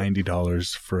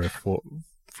 $90 for a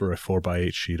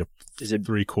 4x8 sheet of Is it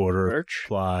 3/4 birch?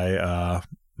 ply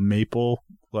maple,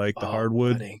 like the Oh,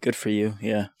 hardwood. buddy, good for you.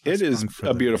 Yeah. It is sprung for a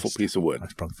the beautiful nice piece of wood. I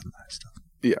sprung for the nice stuff.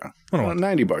 Yeah. I don't Well, want-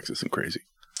 $90 isn't crazy.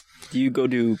 Do you go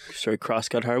to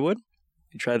Crosscut Hardwood?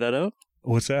 You try that out?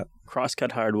 What's that?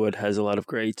 Crosscut Hardwood has a lot of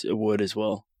great wood as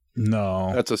well.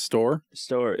 No. That's a store?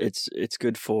 Store, it's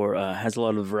good for, has a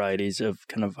lot of varieties of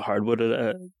kind of hardwood,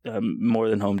 more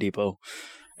than Home Depot,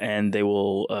 and they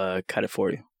will cut it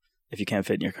for you if you can't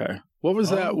fit in your car. What was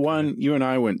that one you and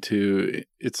I went to?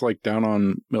 It's like down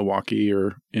on Milwaukee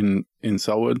or in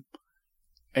Selwood.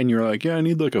 And you're like, yeah, I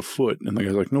need like a foot. And the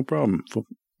guy's like, no problem.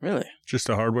 Really? Just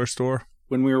a hardware store?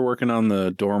 When we were working on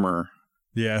the dormer.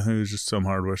 Yeah, it was just some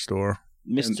hardware store.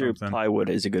 Mr. Plywood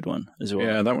is a good one as well.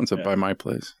 Yeah, that one's up by my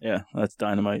place. Yeah, that's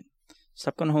dynamite.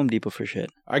 Stop going to Home Depot for shit.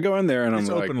 I go in there and It's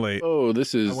I'm like, open late. oh,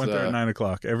 this is... I went there at 9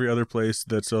 o'clock. Every other place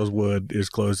that sells wood is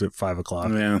closed at 5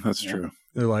 o'clock. Yeah, that's true.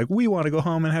 They're like, we want to go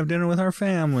home and have dinner with our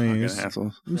families. Fucking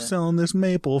assholes. I'm selling this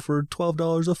maple for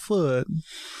 $12 a foot.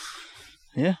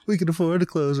 Yeah. We can afford to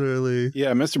close early.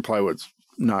 Yeah, Mr. Plywood's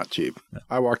not cheap.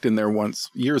 I walked in there once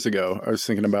years ago. I was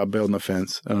thinking about building a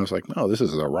fence, and I was like, "Oh, this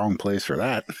is the wrong place for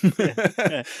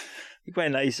that."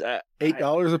 Quite nice.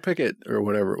 $8 a picket or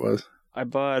whatever it was. I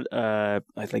bought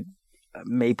like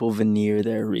maple veneer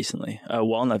there recently,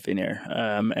 walnut veneer,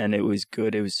 and it was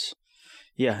good. It was,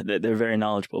 yeah, they're very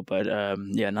knowledgeable, but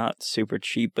not super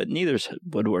cheap. But neither's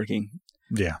woodworking.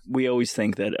 Yeah. We always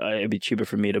think that it'd be cheaper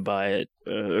for me to buy it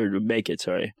or to make it.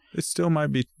 Sorry. It still might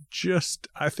be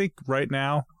I think right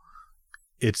now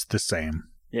it's the same.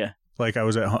 Yeah. Like I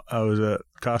was at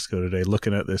Costco today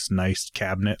looking at this nice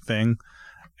cabinet thing,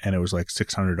 and it was like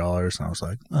 $600, and I was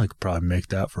like, I could probably make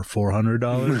that for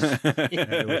 $400.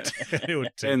 It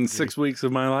would take In 6 weeks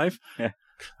of my life.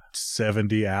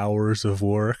 70 hours of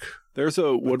work. There's a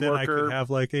woodworker. Then I could have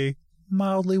like a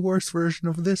mildly worse version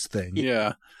of this thing.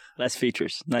 Yeah. Less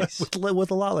features. Nice.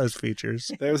 with a lot less features.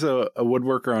 There's a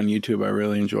woodworker on YouTube I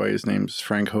really enjoy. His name's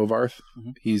Frank Hovarth.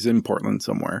 Mm-hmm. He's in Portland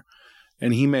somewhere.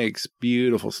 And he makes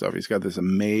beautiful stuff. He's got this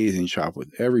amazing shop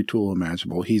with every tool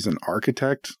imaginable. He's an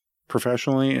architect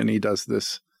professionally, and he does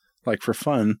this like for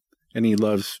fun. And he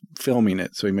loves filming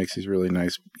it. So he makes these really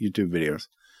nice YouTube videos.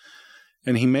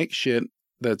 And he makes shit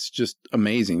that's just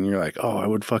amazing. You're like, oh, I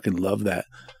would fucking love that.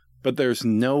 But there's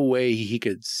no way he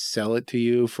could sell it to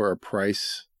you for a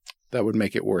price that would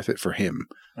make it worth it for him.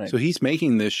 Right. So he's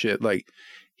making this shit like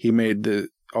he made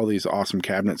all these awesome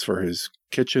cabinets for his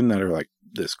kitchen that are like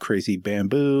this crazy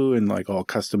bamboo and like all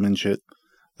custom and shit.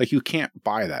 Like you can't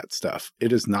buy that stuff.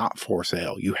 It is not for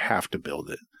sale. You have to build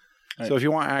it. Right. So if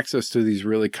you want access to these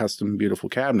really custom, beautiful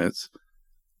cabinets,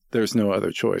 there's no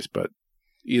other choice but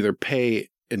either pay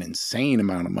an insane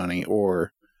amount of money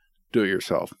or do it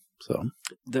yourself. So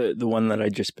the one that I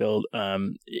just built,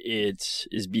 it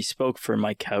is bespoke for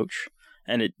my couch,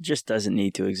 and it just doesn't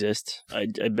need to exist. I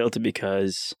built it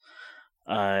because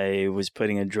I was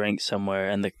putting a drink somewhere,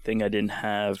 and the thing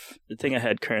I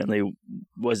had currently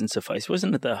wasn't suffice.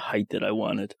 Wasn't at the height that I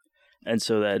wanted, and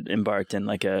so that embarked in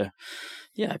like I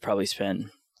probably spent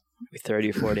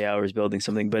 30 or 40 hours building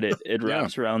something, but it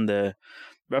wraps around the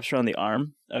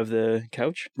arm of the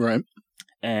couch, right.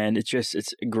 And it's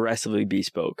aggressively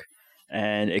bespoke,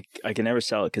 and I can never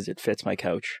sell it because it fits my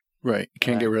couch. Right. You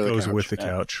can't get rid of the goes couch. with the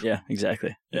couch. Yeah,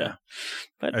 exactly. Yeah.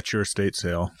 But At your estate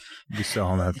sale, be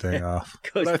selling that thing off.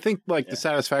 But I think like the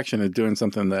satisfaction of doing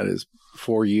something that is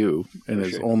for you and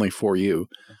is only for you.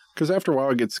 Because after a while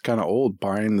it gets kind of old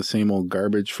buying the same old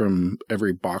garbage from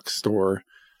every box store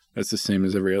that's the same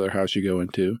as every other house you go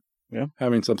into. Yeah.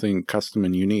 Having something custom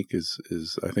and unique is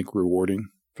I think rewarding.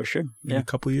 for sure. In Yeah. a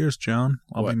couple of years, John,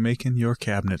 I'll What? be making your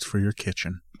cabinets for your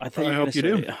kitchen. I thought I you were hope you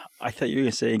gonna do. say- I thought you were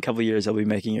going to say in a couple of years I'll be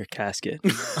making your casket.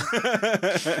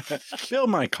 Fill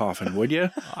my coffin, would you?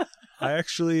 I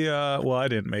actually, I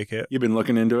didn't make it. You've been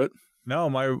looking into it? No,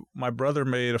 my brother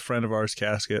made a friend of ours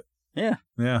casket. Yeah.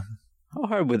 Yeah. How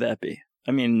hard would that be?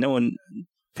 I mean, no one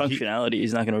functionality.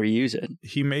 He's not going to reuse it.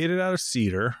 He made it out of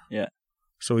cedar. Yeah.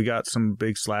 So we got some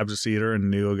big slabs of cedar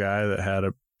and knew a guy that had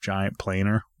a giant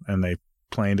planer, and they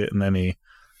planed it, and then he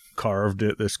carved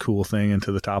this cool thing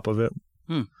into the top of it.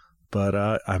 But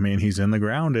I mean, he's in the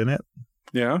ground in it.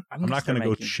 Yeah. I'm not going to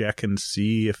go check and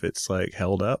see if it's like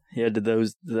held up. Yeah, did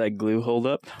that glue hold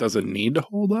up? Does it need to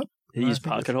hold up? Did he use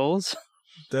pocket holes?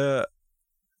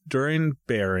 During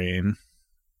burying,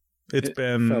 it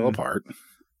fell apart.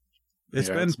 It's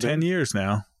Yeah, been it's 10 years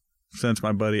now since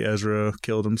my buddy Ezra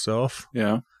killed himself,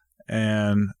 Yeah.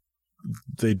 and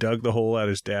they dug the hole at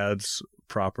his dad's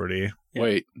property. Yeah.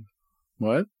 Wait.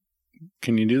 What?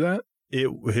 Can you do that?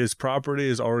 His property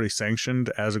is already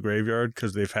sanctioned as a graveyard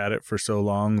because they've had it for so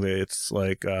long that it's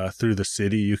like through the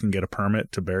city you can get a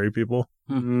permit to bury people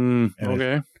And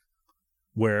Okay.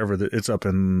 wherever. It's up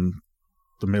in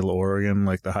the middle of Oregon,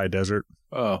 like the high desert.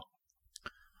 Oh.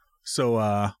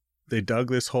 So they dug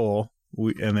this hole,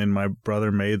 and then my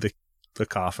brother made the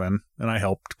coffin, and I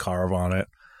helped carve on it.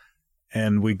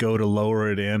 And we go to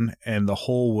lower it in, and the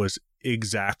hole was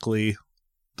exactly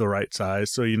the right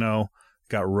size. So,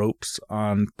 got ropes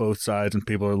on both sides, and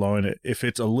people are lowering it. If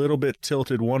it's a little bit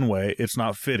tilted one way, it's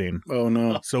not fitting. Oh,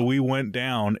 no. So we went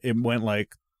down. It went like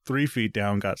 3 feet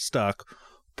down, got stuck.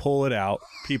 Pull it out.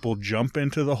 People jump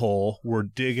into the hole. We're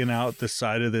digging out the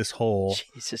side of this hole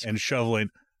Jesus. and shoveling.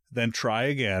 Then try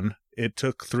again. It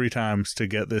took 3 times to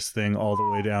get this thing all the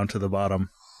way down to the bottom.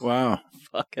 Wow.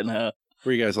 Fucking hell.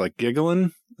 Were you guys like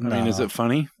giggling? I mean, is No. it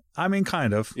funny? I mean,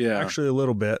 kind of. Yeah. Actually, a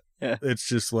little bit. Yeah. It's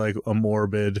just like a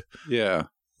morbid, Yeah.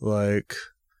 like,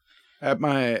 At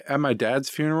my dad's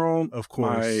funeral, of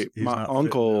course, he's my not fitting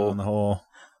uncle- on the hole.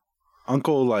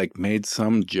 uncle like made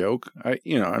some joke.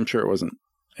 I'm sure it wasn't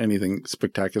anything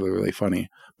spectacularly funny,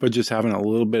 but just having a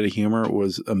little bit of humor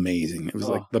was amazing. It was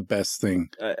like the best thing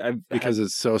because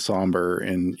it's so somber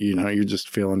and you're just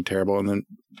feeling terrible, and then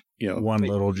One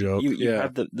little joke. you Yeah.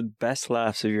 have the best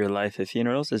laughs of your life at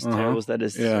funerals, as terrible as that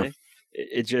is to Yeah. say.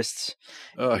 It just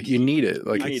you need it.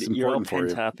 Like it's you're all important for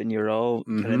pent you. up and you're all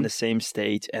kind of in Mhm. the same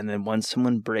state, and then once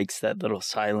someone breaks that little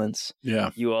silence,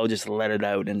 Yeah, you all just let it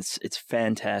out, and it's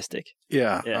fantastic.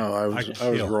 yeah. Yeah. Oh, I was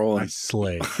kill. rolling. I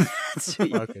slay. So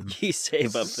you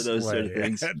save up for those sort of Slay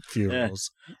things. at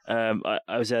funerals.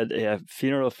 I was at a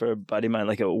funeral for a buddy of mine,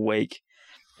 like a wake,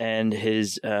 and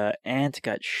his aunt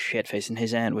got shit-faced, and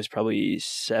his aunt was probably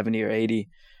 70 or 80,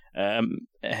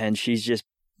 and she's just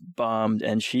bombed,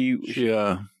 and she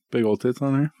Big old tits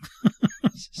on her.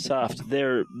 soft.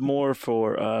 They're more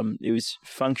for it was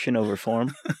function over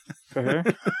form for her.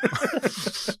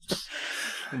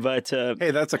 But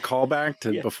Hey, that's a callback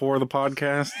to Yeah. before the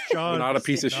podcast. John, Not a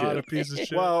piece of not shit. a piece of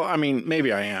shit. Well, I mean,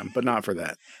 maybe I am, but not for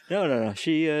that. no.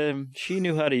 She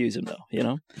knew how to use them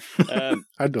though,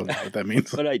 I don't know what that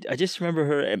means. But I just remember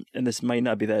her, and this might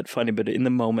not be that funny, but in the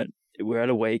moment, we're at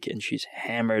a wake, and she's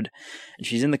hammered, and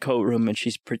she's in the coat room, and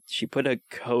she put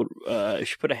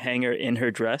a hanger in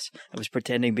her dress and was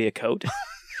pretending to be a coat.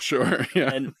 Sure.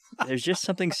 Yeah. And there's just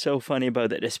something so funny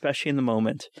about that, especially in the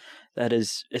moment. That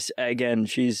is, again,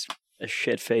 she's a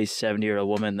shit-faced 70-year-old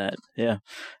woman that, I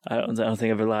don't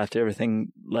think I've ever laughed at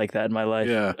everything like that in my life.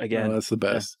 Yeah. Again. No, that's the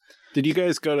best. Did you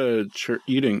guys go to church?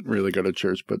 You didn't really go to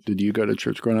church, but did you go to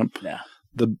church growing up? Yeah.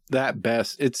 That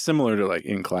best, it's similar to like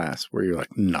in class where you're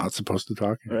like not supposed to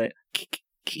talk. Right.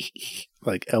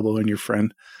 Like elbowing your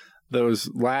friend. Those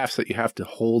laughs that you have to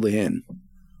hold in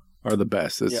are the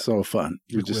best. It's so fun.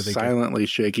 You're Like where just they get- silently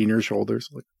shaking your shoulders,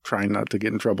 like trying not to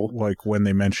get in trouble. Like when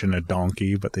they mention a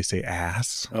donkey, but they say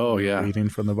ass. Oh, yeah. Reading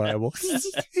from the Bible.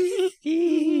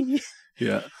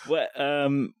 Yeah.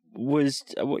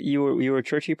 What you were a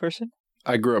churchy person?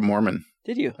 I grew up Mormon.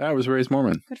 Did you? I was raised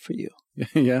Mormon. Good for you.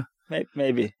 Yeah.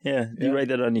 Maybe. Yeah. Do you write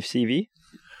that on your CV?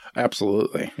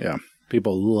 Absolutely. Yeah.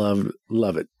 People love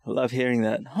it. I love hearing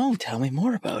that. Oh, tell me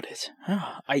more about it.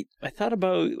 Oh, I thought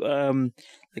about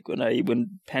like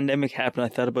when pandemic happened, I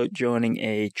thought about joining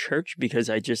a church because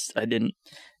I didn't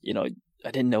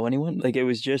know anyone. Like it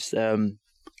was just not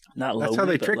lonely. That's how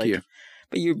they but trick like, you.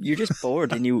 But you're just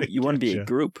bored and you want to be a Gotcha.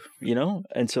 group,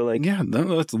 and so like Yeah,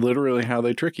 that's literally how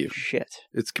they trick you. shit.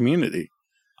 It's community.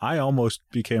 I almost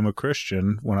became a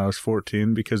Christian when I was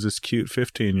 14 because this cute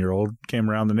 15-year-old came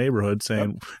around the neighborhood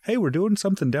saying, "Hey, we're doing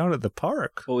something down at the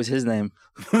park." What was his name?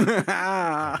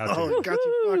 Oh, got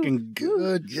you fucking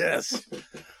good. Yes.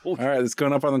 All right, it's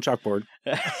going up on the chalkboard.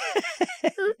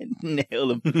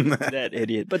 Nailed him. That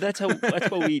idiot. But that's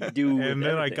what we do. with And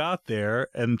then I everything. got there,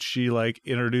 and she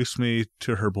introduced me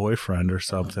to her boyfriend or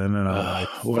something, and I'm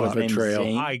like, What a His name's betrayal.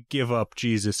 Zane. I give up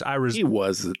Jesus. He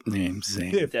was named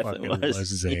Zane. It Definitely fucking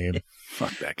was. Zane.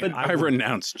 Fuck that guy. But I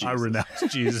renounced Jesus. I renounced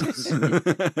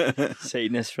Jesus.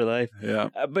 Satanist for life. Yeah.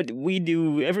 But we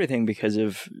do everything because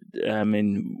of,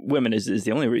 women is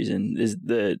the only reason. Is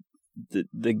the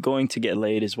going to get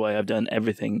laid is why I've done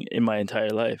everything in my entire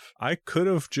life. I could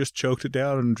have just choked it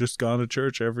down and just gone to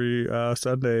church every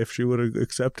Sunday if she would have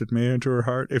accepted me into her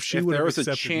heart. If she If would there have was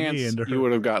a accepted me chance into her, you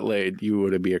would have got laid, you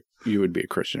would be a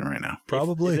Christian right now.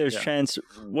 probably. If there's chance,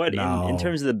 what No. in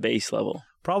terms of the base level?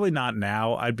 Probably not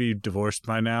now. I'd be divorced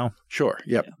by now. Sure.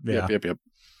 Yep. Yeah. Yep.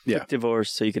 Yeah. Get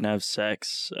divorced so you can have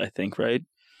sex, I think, right?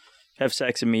 Have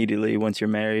sex immediately once you're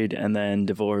married and then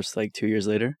divorce like 2 years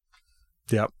later.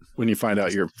 Yep. When you find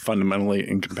out you're fundamentally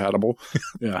incompatible.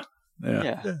 Yeah.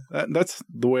 Yeah. That's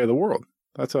the way of the world.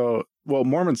 That's how. Well,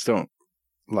 Mormons don't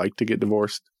like to get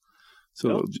divorced, so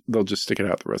Nope. they'll just stick it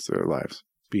out the rest of their lives.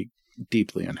 Be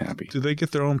deeply unhappy. Do they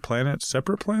get their own planets,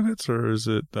 separate planets, or is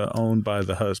it owned by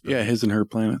the husband? Yeah, his and her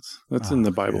planets. That's in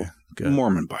the Bible, okay. Good.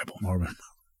 Mormon Bible, Mormon.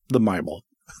 the Bible.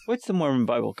 What's the Mormon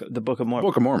Bible? The Book of Mormon.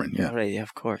 Book of Mormon, yeah. Oh, right, yeah,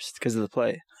 of course, because of the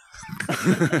play.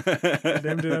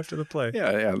 Named it after the play.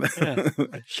 Yeah.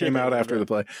 Came out after the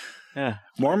play. Yeah,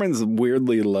 Mormons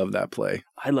weirdly love that play.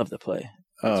 I love the play.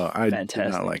 Oh, I did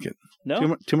fantastic. not like it.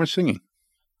 No, Too much singing.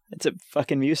 it's a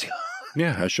fucking musical.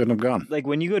 Yeah, I shouldn't have gone. Like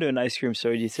when you go to an ice cream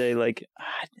store, you say like,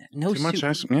 no Too much soup.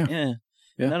 ice. Yeah.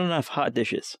 Yeah, not enough hot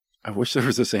dishes. I wish there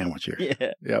was a sandwich here.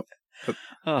 Yeah. Yep.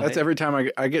 Oh, That's every time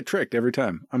I get tricked. Every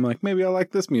time I'm like, maybe I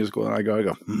like this musical, and I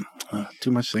go, too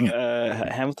much singing.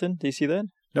 Hamilton. Do you see that?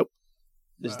 Nope.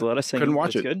 There's a lot of singing. Couldn't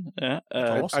watch That's it. Good.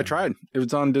 Yeah. I tried. It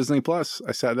was on Disney Plus.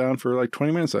 I sat down for like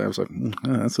 20 minutes. I was like,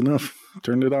 that's enough.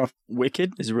 Turned it off.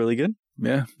 Wicked is really good.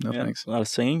 Yeah. No Yeah, thanks. a lot of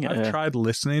singing. I've tried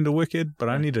listening to Wicked, but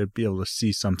I need to be able to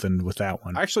see something with that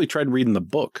one. I actually tried reading the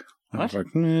book. I was What?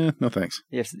 like, no thanks.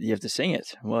 You have to sing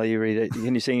it while you read it.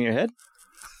 Can you sing in your head?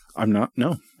 I'm not.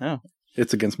 No. Oh.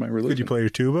 It's against my religion. Could you play your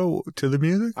tuba to the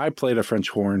music? I played a French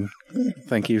horn.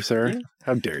 Thank you, sir. Yeah.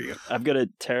 How dare you? I've got a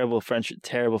terrible French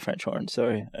horn.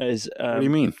 Sorry. What do you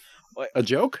mean? what- A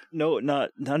joke? No,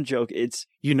 not a joke. It's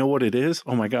You know what it is?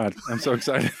 Oh my God. I'm so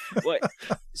excited. what.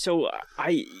 So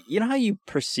you know how you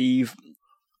perceive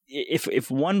if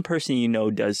one person you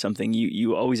know does something,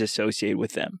 you always associate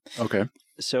with them. Okay.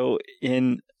 So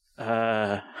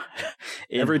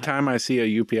Every time I see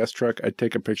a UPS truck, I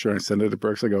take a picture and I send it to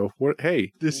Brooks. I go, "What?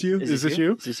 Hey, This you? Is this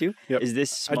you? Is this you? Yep. Is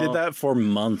this I small, did that for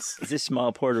months." Is this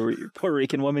small Puerto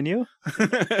Rican woman you?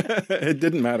 It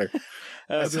didn't matter.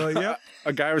 I'd be like, yeah.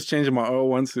 A guy was changing my oil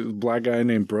once. It was a black guy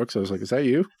named Brooks. I was like, "Is that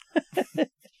you?"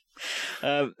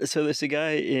 So there's a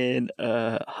guy in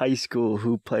high school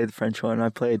who played the French horn. I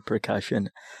played percussion,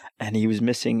 and he was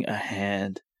missing a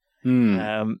hand.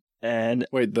 Hmm. And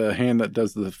Wait, the hand that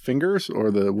does the fingers, or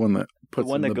the one that the puts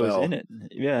one in that the goes bell? in it,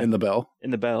 yeah, In the bell.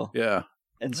 in the bell. Yeah,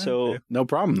 And so Okay. no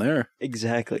problem there.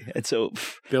 exactly, and so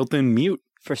Built-in mute.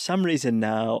 for some reason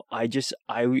now, I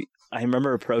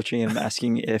remember approaching him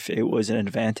asking if it was an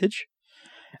advantage.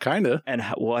 Kinda. And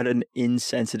what an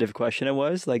insensitive question it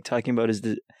was. Like talking about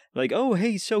like, oh,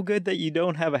 hey, so good that you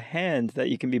don't have a hand, that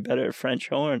you can be better at French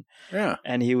horn. Yeah.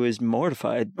 And he was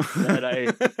mortified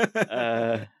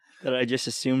that I just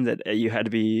assumed that you had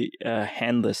to be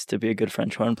handless to be a good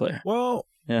French horn player. Well,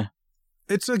 Yeah.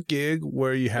 it's a gig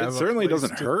where you have It certainly a place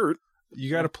doesn't to- hurt. You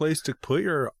got a place to put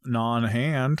your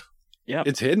non-hand. Yeah.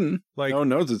 It's hidden. Like No one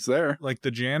knows it's there. like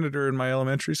the janitor in my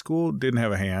elementary school didn't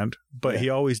have a hand, but he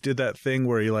always did that thing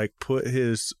where he like put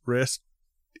his wrist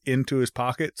into his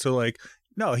pocket. So like,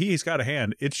 no, he's got a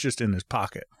hand. It's just in his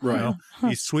pocket. Right. You know?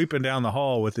 He's sweeping down the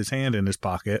hall with his hand in his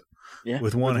pocket. Yeah.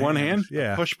 With one With one hand?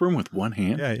 Yeah. Push broom with one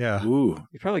hand? Yeah, yeah. Ooh.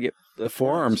 You probably get the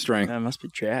Forearm strength. That must be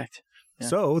jacked. Yeah.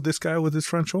 So this guy with his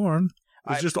French horn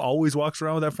I- just always walks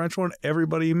around with that French horn.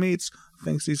 Everybody he meets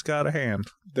thinks he's got a hand.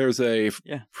 There's a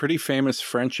Yeah. pretty famous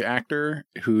French actor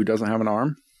who doesn't have an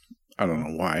arm. I don't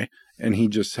know why. And he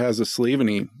just has a sleeve and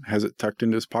he has it tucked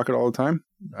into his pocket all the time.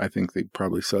 I think he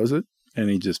probably sews it. And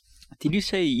he just, Did you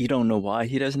say you don't know why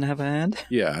he doesn't have a hand?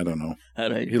 yeah, I don't know. I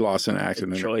don't He lost an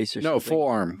accident. choice or No, something. full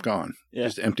arm gone. Yeah.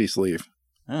 Just empty sleeve.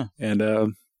 Oh. And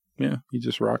yeah, he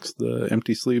just rocks the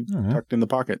empty sleeve Mhm. tucked in the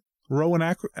pocket. Rowan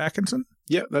Atkinson,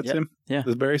 Yeah, that's Yep. him. Yeah.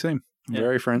 The very same. Yeah.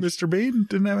 Very French. Mr. Bean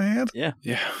didn't have a hand. Yeah.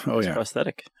 Yeah. Oh, It's yeah.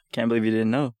 prosthetic. Can't believe you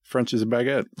didn't know. French is a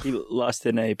baguette. He lost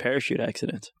in a parachute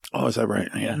accident. Oh, is that right?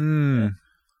 Yeah.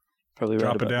 Probably right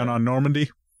Drop it about down that. on Normandy.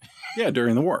 Yeah,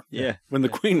 during the war. Yeah. When the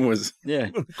Queen was, Yeah.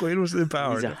 The Queen was He's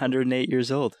empowered. 108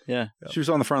 years old. Yeah. she was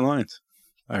on the front lines.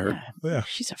 I heard. Yeah.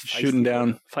 She's a Shooting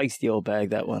down. feisty old bag,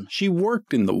 that one. She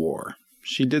worked in the war.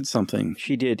 She did something.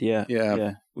 She did, yeah. Yeah.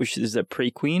 Yeah. Which is a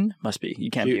pre-queen? Must be. You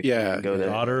can't be a queen and go there.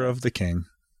 Daughter of the king.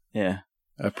 Yeah.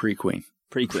 A pre-Queen.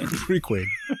 Pre-queen. Pre-queen.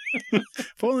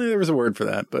 If only there was a word for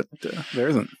that, but there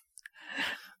isn't.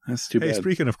 That's too Hey, bad.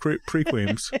 speaking of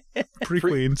pre-queens.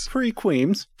 Pre-queens.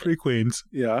 Pre-Queens. Pre-queens.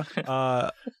 Yeah.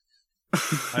 I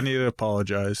need to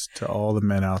apologize to all the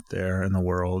men out there in the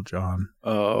world, John,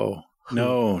 Oh,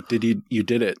 no. You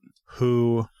did it.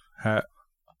 who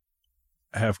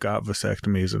have got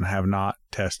vasectomies and have not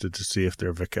tested to see if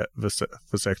their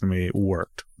vasectomy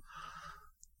worked.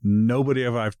 Nobody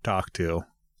I've talked to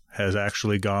has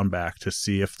actually gone back to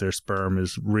see if their sperm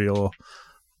is real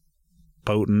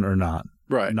potent or not.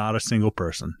 Right. Not a single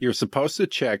person. You're supposed to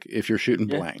check if you're shooting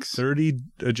Yeah. blanks 30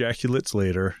 ejaculates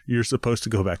later, you're supposed to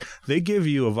go back. They give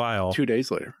you a vial. 2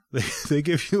 days later. They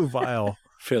give you a vial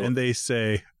Fill and it they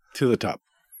say, to the top.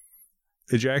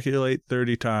 ejaculate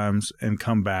 30 times and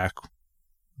come back.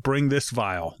 Bring this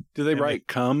vial. Do they And write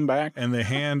come back? And they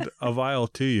hand a vial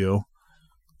to you.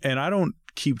 And I don't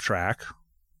keep track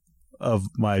of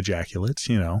my ejaculates,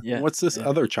 you know. Yeah. What's this Yeah.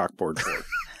 other chalkboard for?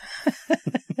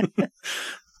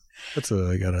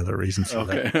 I got other reasons for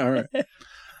that. Okay, all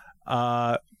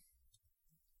right.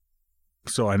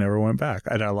 So I never went back,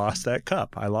 and I lost that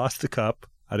cup. I lost the cup.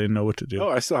 I didn't know what to do. Oh,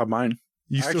 I still have mine.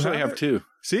 You I still actually have it? 2.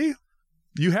 See,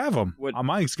 you have them. What-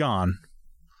 Mine's gone.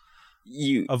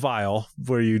 You A vial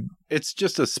where you. It's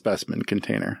just a specimen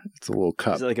container. It's a little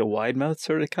cup. is it like a wide mouth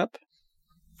sort of cup?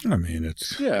 I mean,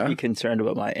 it's. Yeah. I'm concerned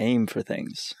about my aim for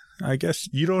things. I guess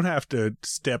you don't have to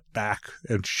step back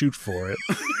and shoot for it.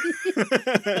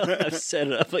 I've set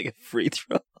it up like a free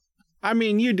throw. I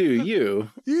mean, you do you.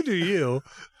 You do you.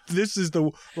 This is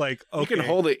the like. Okay, You can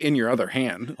hold it in your other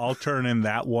hand. I'll turn in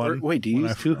that Or, one. wait, do you when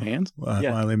use I 2 hands?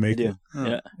 Yeah, finally I make do. it. Oh,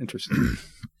 Yeah. Interesting.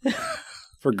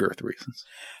 For girth reasons.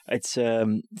 It's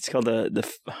called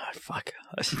fuck.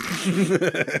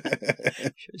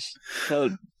 Just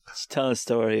telling a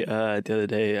story the other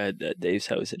day at Dave's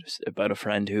house. It was about a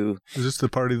friend who Is this the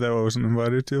party that I wasn't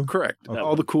invited to? Correct. Okay.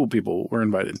 All the cool people were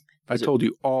invited. I Is it- told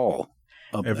you all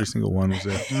of Every them. single one was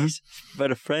there.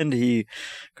 but a friend he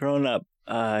growing up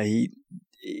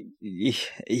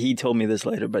he told me this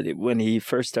later, but when he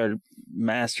first started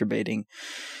masturbating,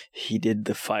 he did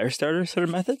the fire starter sort of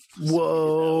method.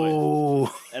 Whoa.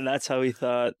 And that's how he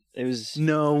thought it was.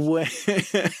 No way.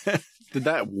 Did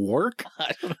that work?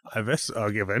 I don't know. I guess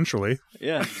eventually.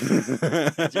 Yeah.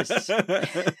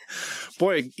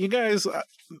 Boy, you guys,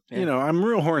 you know, I'm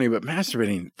real horny, but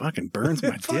masturbating fucking burns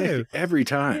my It's dick fine. every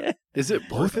time. Yeah. Is it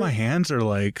Both worth my it? hands are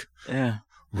like Yeah.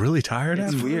 really tired.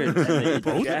 It's after. weird. And the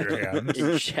Both of your hands.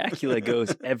 ejaculate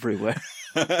goes everywhere.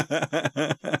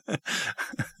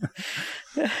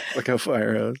 Like a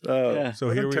fire hose. Oh, Yeah. So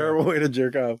what here a we terrible way to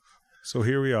jerk off. So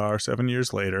here we are, 7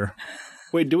 years later.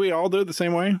 Wait, do we all do it the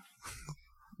same way?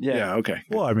 Yeah. Okay.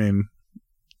 Well, I mean,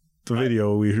 the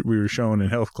video we were shown in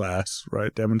health class,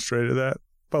 right, demonstrated that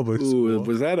public Ooh, school.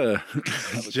 was that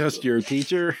just your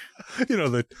teacher? You know,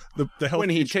 the health When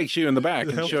he takes you in the back the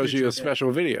and health shows you teacher a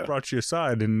special video. brought you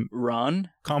aside and Ron,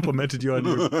 complimented you on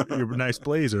your nice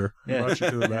blazer. Yeah. Brought you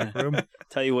to the back room.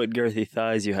 tell you what girthy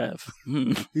thighs you have.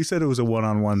 He said it was a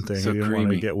one-on-one thing. So he didn't want to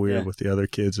creamy. get weird Yeah. with the other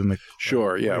kids in the.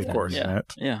 Sure, yeah, of Wait a course.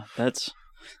 minute. Yeah, it's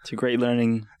a great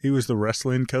learning. He was the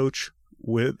wrestling coach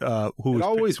with who It was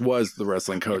always was the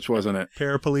wrestling coach, wasn't it?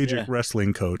 paraplegic Yeah.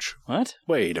 wrestling coach. What?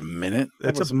 Wait a minute. That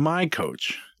It's was my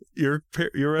coach. Your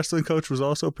wrestling coach was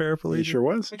also He paraplegic. sure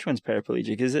was. Which one's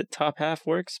paraplegic? Is it top half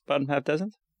works, bottom half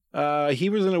doesn't? He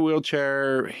was in a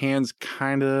wheelchair. Hands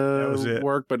kind That was of it.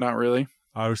 work, but not really.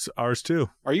 Ours too.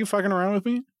 Are you fucking around with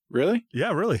me? Really?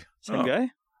 Yeah, really, Same Oh. guy?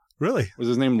 really. Was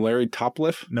his name Larry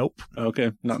Topliff? Nope.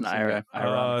 Okay, not It's the an same guy.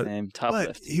 ironic name. Top But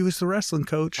lift. he was the wrestling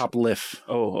coach, Topliff.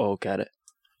 Oh, got it.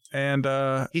 and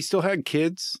He still had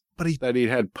kids but he. that he'd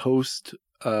had post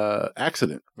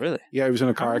accident. Really? Yeah, he was in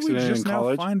a How car are we accident in just now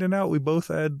college. finding out we both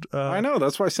had. I know.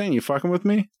 That's why I'm saying you fucking with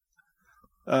me.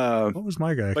 What was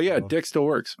my guy? But yeah, called? dick still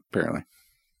works apparently.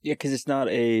 Yeah, because it's not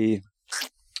a.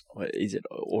 What is it?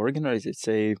 Organ or is it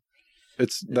say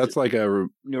That's like a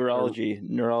neurology?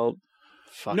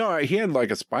 Fuck. no. He had like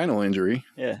a spinal injury.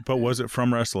 Yeah. But was it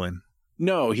from wrestling?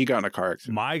 No, he got in a car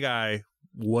accident. My guy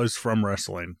was from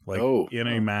wrestling, like Oh. in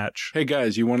a match. Hey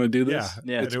guys, you want to do this?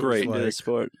 Yeah, Yeah. It's it was great. Into the like-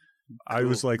 sport. I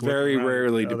was like, Very looking around at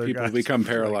rarely the do other people guys. become Like,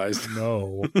 paralyzed.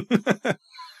 no,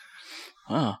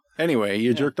 Wow. Anyway,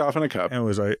 you jerked off in a cup. and it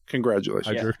was like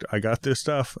Congratulations. Yeah. I got this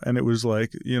stuff, and it was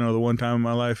like, you know, the one time in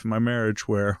my life, in my marriage,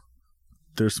 where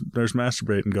there's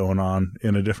masturbating going on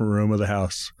in a different room of the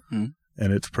house, Hmm.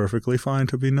 and it's perfectly fine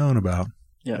to be known about.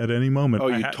 Yeah. At any moment. Oh,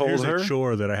 you told here's her? a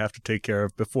chore that I have to take care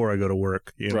of before I go to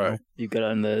work. You know? Right. You got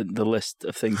on the list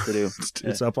of things to do.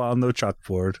 It's up on the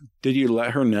chalkboard. Did you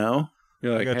let her know?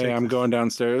 You're like, gotta hey, take I'm this- going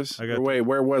downstairs. I gotta Or wait,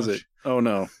 where was it? Oh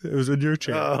no. It was in your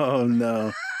chair. Oh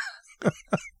no.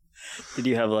 Did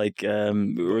you have like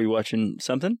were you watching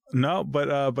something? No,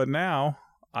 but now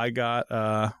I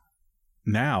got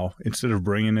now instead of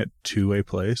bringing it to a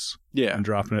place Yeah. and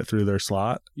dropping it through their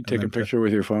slot, You and take a then picture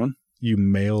with your phone. you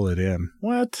mail it in.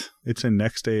 What? It's a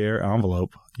next day air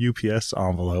envelope, UPS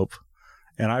envelope,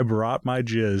 and I brought my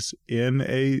jizz in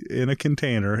a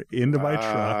container into my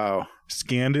truck, Wow.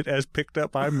 scanned it as picked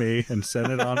up by me, and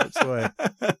sent it on its way.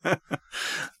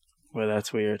 Well,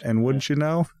 that's weird. And wouldn't you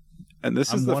know, And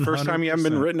this is I'm the first time you haven't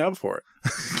been 100%. written up for it.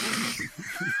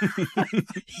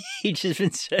 He's just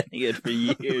been sending it for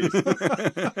years.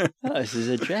 Oh, this is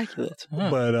ejaculate. Huh.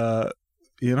 but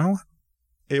you know,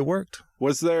 it worked.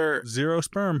 Was there? 0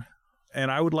 sperm. And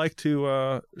I would like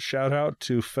to shout out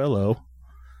to Fellow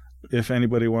if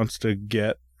anybody wants to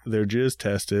get their jizz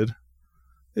tested.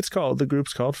 The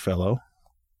group's called Fellow.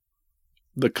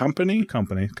 The company?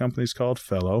 Company's called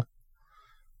Fellow.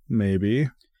 Maybe.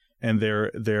 And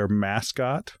their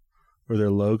mascot where their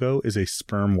logo is a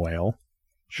sperm whale.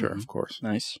 Sure, Mhm. of course.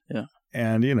 Nice. Yeah.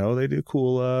 And, they do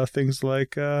cool things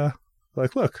like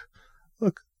look.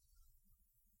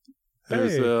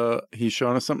 There's Hey, he's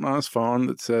showing us something on his phone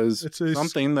that says It's a-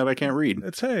 something that I can't read.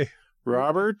 it's, hey,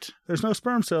 Robert, there's no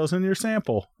sperm cells in your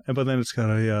sample. But then it's got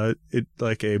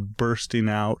a bursting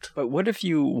out But what if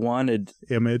you wanted?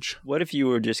 image. What if you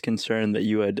were just concerned that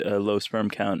you had a low sperm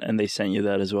count and they sent you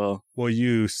that as well? Well,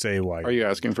 you say why. are you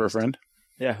asking for a friend?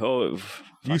 Yeah. Oh.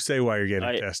 You say why you're getting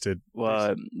I- tested.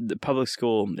 Well, the public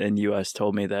school in the U.S.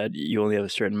 told me that you only have a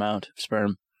certain amount of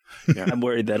sperm. Yeah. I'm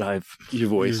worried that I've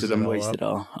You've wasted Used them. all wasted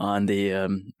all on the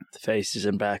faces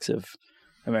and backs of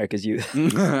America's youth.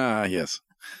 Yes.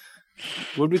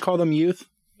 Would we call them youth?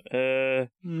 No,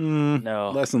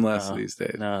 Less and less no, these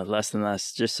days. No, less than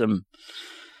less. Just some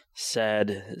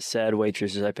sad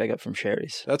waitresses I pick up from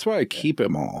Sherry's. That's why I keep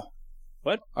them all.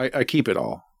 What? I keep it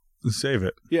all. Save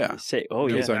it. Yeah. Say, oh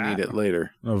Because yeah, I need it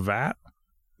later. A vat?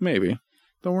 Maybe.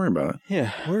 Don't worry about it.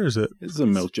 yeah, Where is it? It's a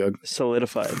milk jug.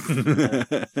 solidified.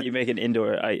 You make an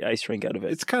indoor ice rink out of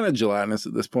it. It's kind of gelatinous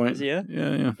at this point. Is it, yeah?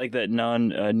 Yeah. Like that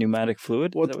non-pneumatic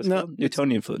fluid? Well, Is that what it's no, called?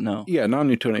 Newtonian fluid? No. Yeah,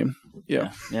 non-Newtonian.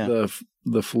 Yeah. Yeah.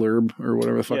 The flurb or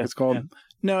whatever the fuck Yeah, it's called. yeah.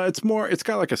 No, it's more. It's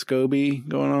got like a SCOBY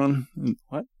going on.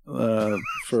 What?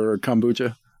 For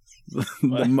kombucha, the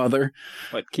What? mother.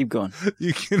 What? Keep going.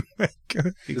 You can make.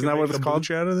 Isn't that what it's called?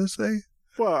 Out of this thing.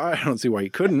 Well, I don't see why you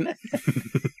couldn't.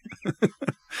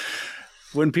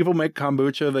 When people make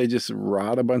kombucha, they just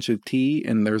rot a bunch of tea,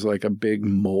 and there's like a big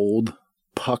mold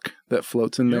puck that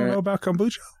floats in You don't know there. about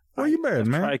kombucha? Where you been,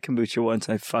 man? Tried kombucha once.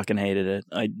 I fucking hated it.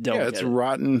 I don't. Yeah, get it's it.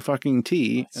 rotten fucking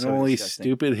tea, It's and so only disgusting.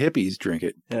 stupid hippies drink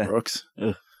it, Yeah. Brooks.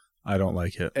 I don't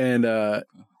like it. And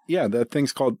yeah, that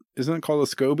thing's called. Isn't it called a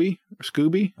SCOBY or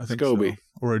Scooby? I think SCOBY. so.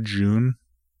 Or a June.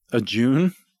 A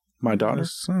June. My daughter.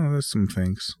 There's some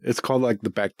things. It's called like the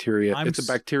bacteria. I'm It's a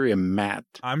bacteria mat.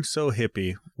 I'm so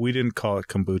hippie. We didn't call it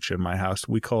kombucha in my house.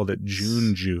 We called it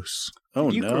June juice.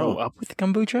 Oh you no! grow up with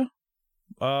kombucha?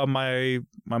 My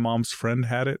mom's friend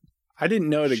had it. I didn't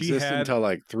know it She existed had- until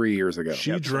like 3 years ago. She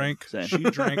Yep, drank. same. She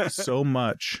drank so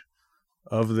much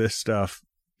of this stuff.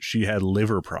 She had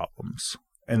liver problems,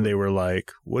 and they were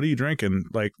like, "What are you drinking?"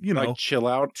 Like, Like chill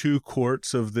out. 2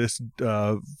 quarts of this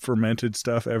fermented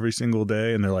stuff every single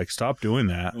day, and they're like, "Stop doing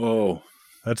that. Whoa!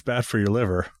 That's bad for your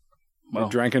liver." I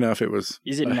drank enough. It was.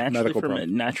 Is it a naturally medical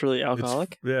problem. naturally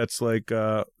alcoholic? Yeah, it's like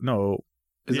no.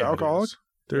 Is it Yeah, alcoholic? is.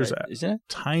 There's Right, a isn't it?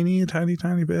 tiny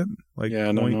bit, like Yeah,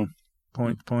 I don't know.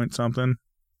 point something.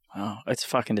 Wow, it's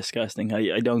fucking disgusting.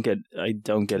 I don't get it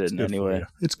It's in good any for way. you.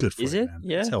 It's good for Is you, it? man.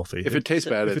 Yeah. It's healthy. If it tastes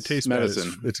bad, if it's it tastes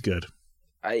medicine. bad, it's good.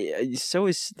 I so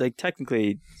is like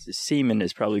technically semen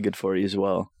is probably good for you as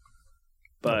well.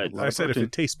 But I said if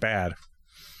it tastes bad.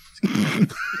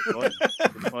 good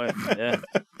point. Yeah,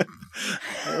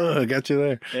 Oh, I got you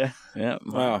there. yeah.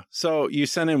 Wow. So you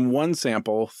sent in one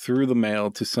sample through the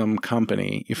mail to some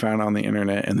company you found on the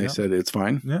internet, and they Yep. said it's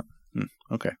fine. Yep.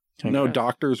 Okay. Congrats. No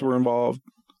doctors were involved.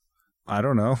 I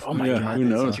don't know. Oh my Yeah, god, who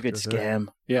that's knows? such a good scam.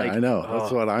 Yeah, Like, I know.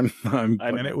 That's oh. what I'm.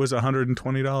 And it was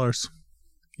 $120.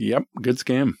 Yep. Good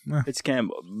scam. Good scam.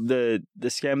 The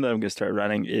scam that I'm gonna start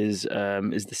running is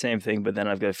the same thing, but then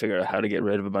I've got to figure out how to get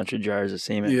rid of a bunch of jars of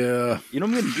semen. Yeah. You know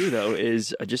what I'm gonna do though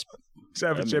is I just Just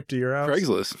have it shipped to your house.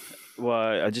 Craigslist.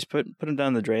 I just put them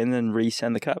down the drain and then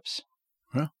resend the cups.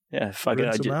 Huh. Yeah, fuck it.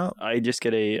 Rinse them out. I just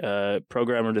get a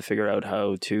programmer to figure out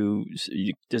how to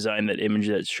design that image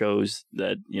that shows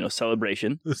that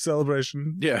celebration. The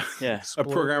celebration. Yeah. Yeah. A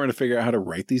programmer to figure out how to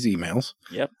write these emails.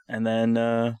 Yep. And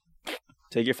then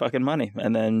take your fucking money,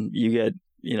 and then you get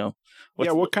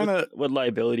What kind of? what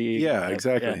liability? you Yeah, get.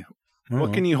 exactly. Oh.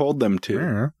 What can you hold them to?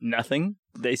 Yeah. Nothing.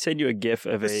 They send you a GIF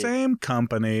of The same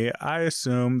company, I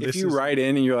assume. If This you is, write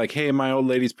in and you're like, "Hey, my old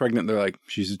lady's pregnant," they're like,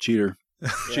 "She's a cheater,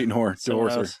 cheating whore,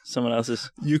 divorce her." Someone else's.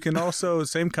 you can also,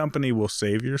 same company will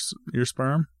save your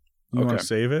sperm. You want Okay. to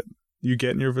save it? You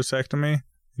get in your vasectomy, and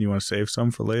you want to save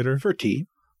some for later? For tea,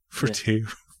 For Yeah. tea.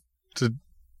 To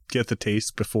get the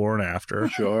taste before and after.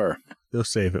 sure. They'll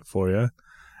save it for you.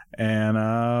 And,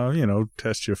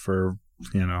 test you for,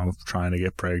 trying to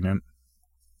get pregnant.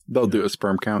 They'll do a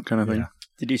sperm count kind of thing. Yeah.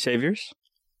 Did you save yours?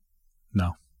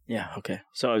 No. Yeah. Okay.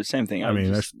 So same thing. I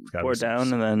mean, just there's gotta pour be it down,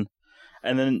 some-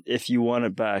 and then if you want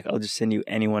it back, I'll just send you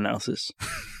anyone else's.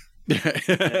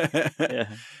 Yeah.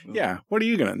 Yeah. What are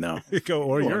you gonna know? Go,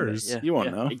 or You want yours. Yeah, You won't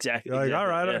yeah, know. Exactly. You're like, exactly, all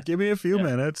right, yeah. give me a few Yeah.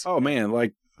 minutes. Oh man,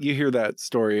 like you hear that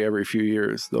story every few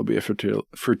years. There'll be a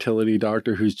fertility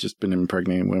doctor who's just been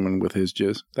impregnating women with his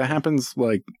jizz. That happens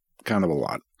like kind of a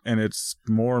lot. And it's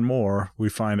more and more, we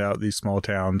find out these small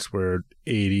towns where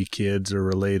 80 kids are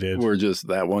related. We're just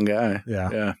that one guy. Yeah.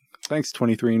 Yeah. Thanks,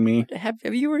 23andMe. Have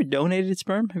you ever donated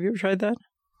sperm? Have you ever tried that?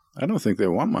 I don't think they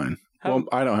want mine. Well,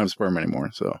 I don't have sperm anymore,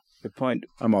 so Good point.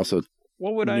 I'm also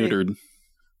What would neutered.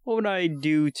 What would I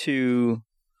do to?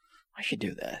 I should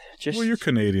do that. Just Well, you're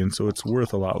Canadian, so it's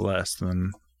worth a lot less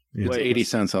than. It's Wait. 80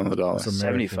 cents on the dollar. It's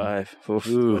American. 75. Oof,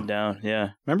 Ooh. went down. Yeah.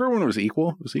 Remember when it was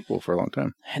equal? It was equal for a long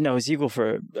time. No, it's equal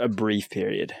for a brief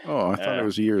period. Oh, I thought it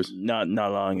was years. Not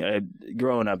long.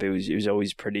 Growing up, it was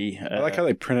always pretty. I like how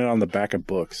they print it on the back of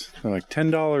books. They're like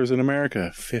 $10 in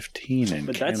America, 15 in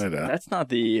But Canada. that's not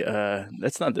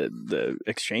the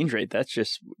exchange rate. That's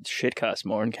just shit costs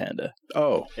more in Canada.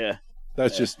 Oh, Yeah.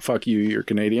 that's just fuck you. You're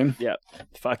Canadian. Yeah.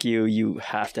 Fuck you. You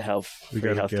have to have We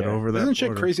free got to get healthcare. over that. Isn't shit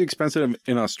border. crazy expensive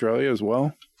in Australia as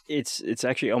well? It's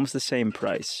actually almost the same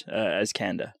price as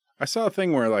Canada. I saw a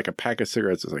thing where like a pack of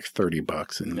cigarettes is like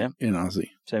 $30 in Aussie.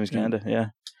 Same as Canada. Yeah.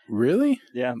 Really?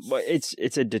 Yeah. But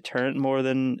it's a deterrent more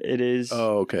than it is.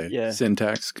 Oh, okay. Yeah.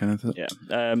 Syntax kind of thing.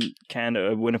 Yeah.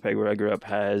 Canada, Winnipeg, where I grew up,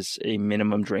 has a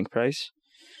minimum drink price.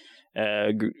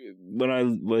 When I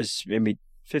was maybe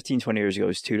 15, 20 years ago, it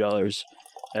was $2.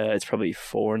 It's probably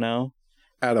 $4 now.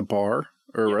 At a bar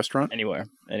or a restaurant? Anywhere.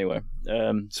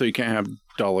 So you can't have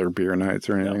dollar beer nights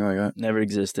or anything like that? Never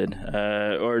existed.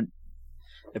 Or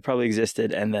it probably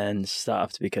existed and then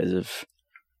stopped because of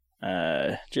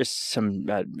just some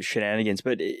shenanigans.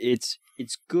 But it's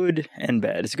good and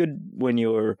bad. It's good when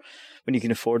you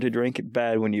can afford to drink.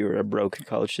 Bad when you're a broke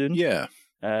college student. Yeah.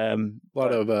 A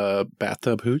lot of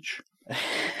bathtub hooch. That's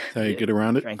how you get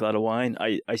around it. Drank a lot of wine.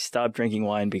 I stopped drinking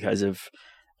wine because of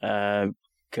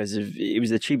it was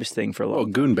the cheapest thing for a Oh,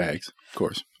 long goon bags, of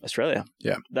course. Australia.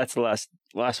 Yeah. That's the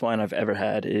last wine I've ever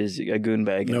had is a goon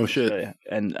bag. in No shit. Australia.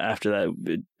 And after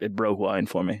that, it broke wine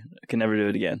for me. I can never do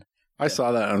it again. I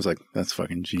saw that and I was like, that's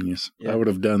fucking genius. Yeah. I would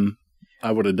have done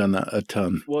that a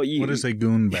ton. Well, What is a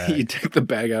goon You bag? take the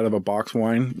bag out of a box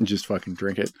wine and just fucking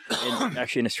drink it.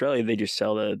 actually in Australia they just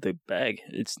sell the bag.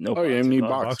 It's no. Oh, yeah, box you need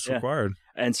involved. box. Box Yeah. required.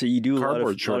 And so you do a lot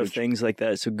Cardboard of shortage. things like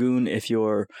that. So goon, if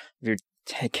you're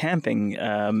camping,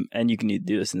 and you can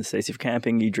do this in the States. If you're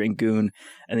camping, you drink goon,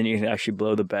 and then you can actually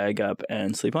blow the bag up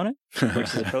and sleep on it.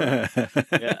 Which is a code.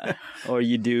 Yeah. Or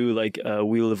you do like a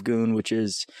wheel of goon, which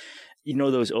is,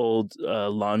 those old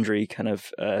laundry kind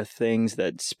of things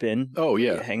that spin. Oh,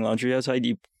 You yeah. hang laundry outside.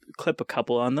 You clip a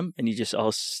couple on them, and you just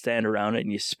all stand around it,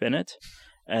 and you spin it.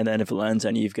 And then if it lands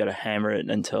on you, you've got to hammer it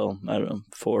until,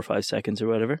 4 or 5 seconds or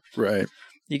whatever. Right.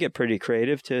 You get pretty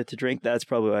creative to drink. That's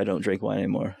probably why I don't drink wine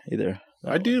anymore either.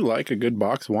 I do like a good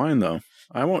box wine, though.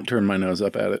 I won't turn my nose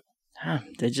up at it.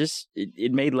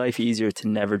 It made life easier to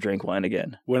never drink wine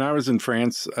again. When I was in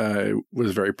France, I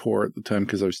was very poor at the time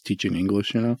because I was teaching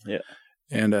English, Yeah.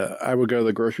 And I would go to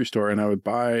the grocery store and I would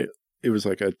buy, it was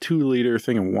like a 2-liter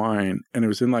thing of wine, and it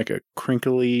was in like a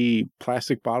crinkly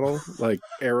plastic bottle, like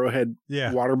Arrowhead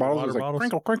Yeah. water bottles. Water It was like bottles.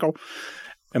 crinkle, crinkle.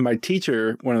 And my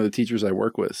teacher, one of the teachers I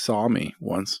work with, saw me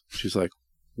once. She's like,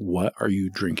 "What are you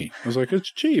drinking?" I was like, "It's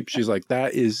cheap." She's like,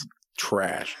 "That is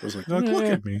trash." I was like, Look "Yeah."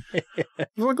 at me. I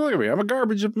was like, "Look at me. I'm a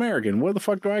garbage American. What the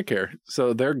fuck do I care?"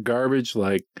 So their garbage,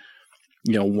 like,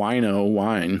 wino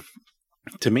wine,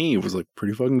 to me was like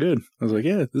pretty fucking good. I was like,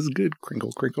 "Yeah, this is good."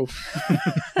 Crinkle, crinkle.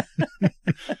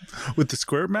 With the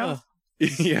squirt mouth?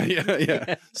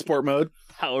 yeah. Sport mode.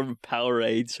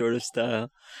 Powerade sort of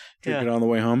style. Drink it on the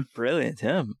way home. Brilliant.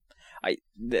 Yeah. I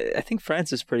think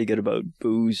France is pretty good about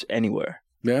booze anywhere.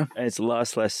 Yeah. And it's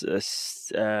lost less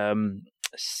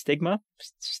stigma.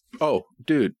 Oh,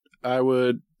 dude, I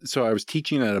was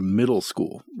teaching at a middle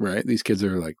school, right? These kids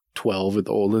are like 12 at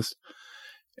the oldest.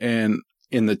 And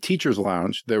in the teacher's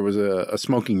lounge, there was a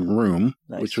smoking room,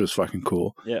 Nice. which was fucking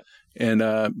cool. Yeah. And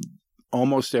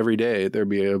almost every day, there'd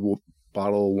be a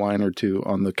bottle of wine or two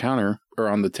on the counter or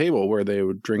on the table where they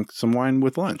would drink some wine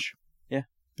with lunch.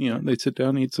 Yeah. They'd sit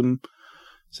down, eat some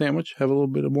sandwich, have a little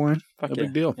bit of wine. Fuck No yeah.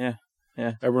 big deal. Yeah.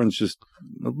 Yeah. Everyone's just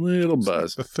a little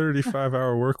buzzed. The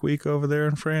 35-hour work week over there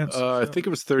in France? I think it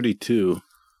was 32.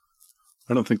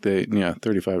 I don't think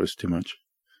 35 is too much.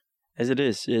 As it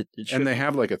is. It should. And they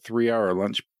have like a 3-hour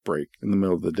lunch break in the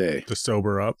middle of the day. To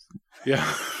sober up.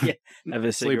 Yeah. have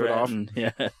a sleep it cigarette off. and-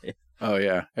 yeah. Oh,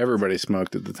 yeah. Everybody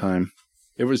smoked at the time.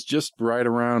 It was just right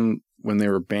around when they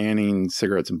were banning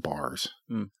cigarettes in bars.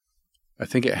 Hmm. I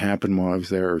think it happened while I was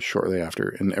there or shortly after,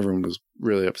 and everyone was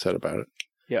really upset about it.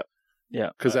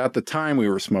 Yeah. Because at the time we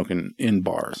were smoking in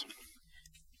bars,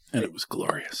 and it was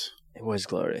glorious. It was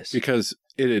glorious. Because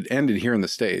it had ended here in the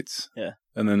States. Yeah.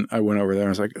 And then I went over there and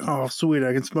I was like, oh, sweet,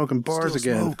 I can smoke in bars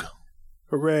Still again. smoke.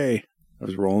 Hooray. I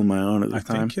was rolling my own at the I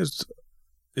time. think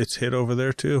it's hit over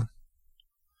there too.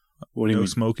 What do you No mean?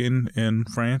 smoking in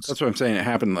France. That's what I'm saying. It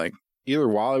happened like either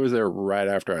while I was there or right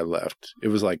after I left. It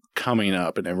was like coming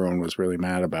up and everyone was really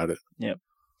mad about it. Yep.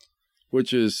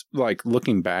 Which is like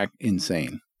looking back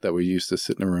insane that we used to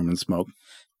sit in a room and smoke,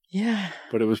 Yeah.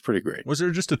 but it was pretty great. Was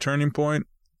there just a turning point?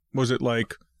 Was it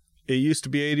like it used to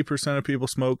be 80% of people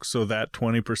smoke, so that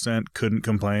 20% couldn't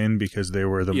complain because they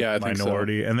were the Yeah, I think so.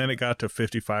 minority, and then it got to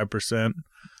 55%?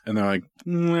 And they're like, I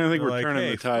think They're we're like, turning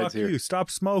hey, the tides fuck here. you, stop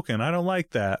smoking. I don't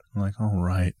like that. I'm like, all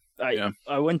right. Yeah.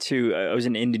 I was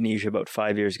in Indonesia about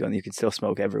 5 years ago, and you can still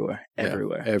smoke everywhere. Yeah,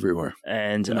 Everywhere. everywhere.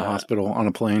 And In the hospital, on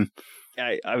a plane.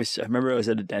 I remember I was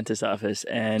at a dentist's office,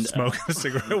 and Smoking a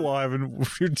cigarette while having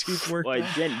your teeth worked. well,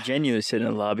 I genuinely sit in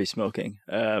the lobby smoking.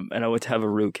 And I went to have a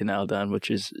root canal done,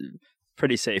 which is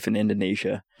pretty safe in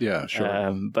Indonesia. Yeah,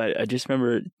 sure. But I just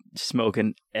remember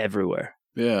smoking everywhere.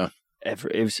 Yeah.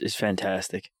 It's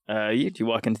fantastic. You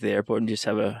walk into the airport and just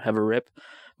have a rip.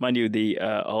 Mind you,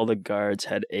 all the guards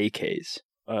had AKs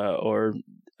or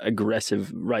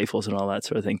aggressive rifles and all that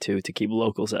sort of thing too, to keep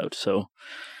locals out. So,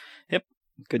 yep,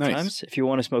 good Nice. times. If you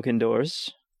want to smoke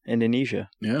indoors, Indonesia.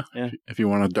 Yeah. Yeah. If you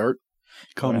want a dart,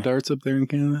 call them Wanna- darts up there in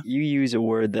Canada. You use a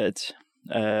word that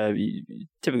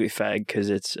typically fag because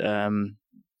it's a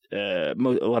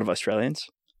lot of Australians.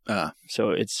 Ah,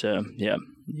 So it's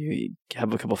you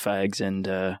have a couple fags and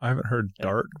I haven't heard Yeah.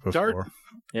 dart before. Dart?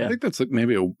 Yeah. I think that's like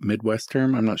maybe a Midwest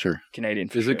term. I'm not sure. Canadian.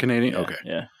 For Is it sure. Canadian? Yeah, Okay.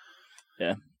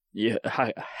 Yeah. Yeah.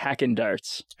 Hacking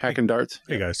darts. Hacking darts.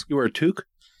 Hey, guys. You wear a toque?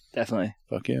 Definitely.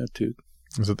 Fuck yeah, toque.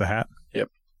 Is it the hat?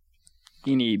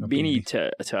 Beanie, A beanie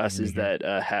beanie. to us is Beanie.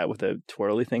 that hat with a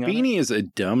twirly thing on it. Beanie is a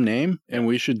dumb name, and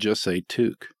we should just say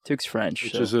toque, Toque's French.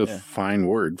 which so, is a yeah. fine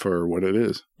word for what it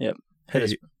is.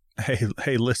 Hey,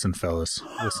 hey, listen, fellas.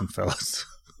 Listen, fellas.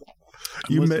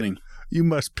 I'm You listening. You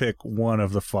must pick one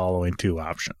of the following two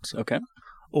options, Okay.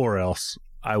 or else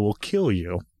I will kill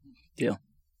you. Deal.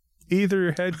 Either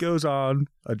your head goes on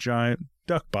a giant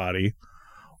duck body,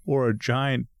 or a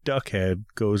giant duck head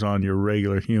goes on your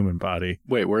regular human body.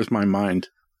 Wait, where's my mind?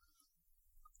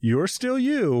 You're still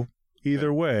you.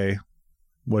 Either way,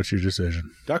 what's your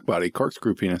decision? Duck body,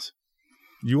 corkscrew penis.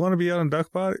 You want to be on a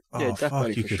duck body? Yeah, Oh, duck fuck,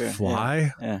 body you for could sure.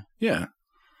 fly? Yeah. Yeah.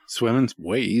 Swimming's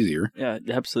way easier. Yeah,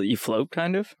 absolutely. You float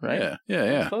kind of, right? Yeah, yeah,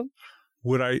 yeah. Float?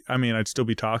 Would I mean, I'd still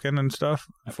be talking and stuff,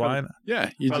 flying.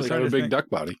 Yeah, you Probably just have a trying to big think. duck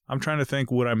body. I'm trying to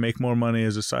think, would I make more money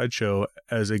as a sideshow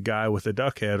as a guy with a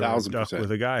duck head or a duck 1000%.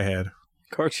 with a guy head?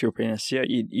 Corkscrew penis. Yeah,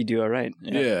 you do all right.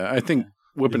 Yeah, I think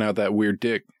whipping out that weird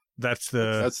dick, That's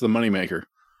the... that's the moneymaker.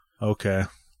 Okay.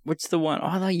 What's the one?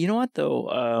 Oh, you know what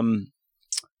though?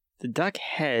 The duck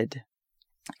head,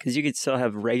 because you could still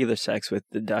have regular sex with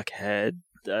the duck head,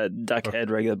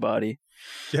 regular body.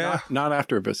 Yeah. Not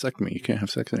after a vasectomy. You can't have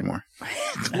sex anymore.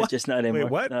 Just not anymore.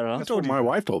 what? Not at all. That's what my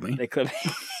wife told me. They clip.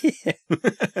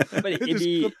 But it'd Just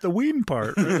be flip the wean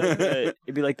part. it'd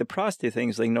be like the prostate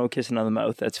things, like no kissing on the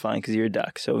mouth. That's fine because you're a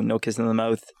duck. So no kissing on the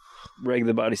mouth.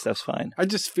 Regular body stuff's fine. I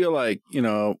just feel like,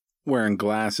 wearing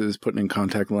glasses, putting in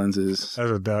contact lenses As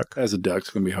a duck. as a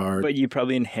duck's going to be hard. But you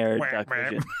probably inherit Wah, duck wah.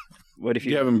 vision. What if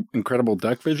you you have incredible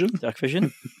duck vision? duck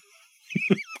vision?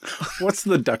 What's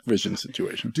the duck vision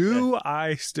situation? Do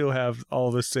I still have all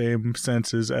the same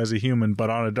senses as a human, but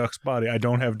on a duck's body? I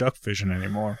don't have duck vision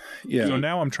anymore. Yeah. So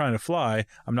now I'm trying to fly.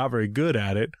 I'm not very good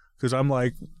at it because I'm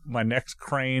like my neck's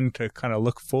craned to kind of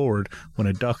look forward when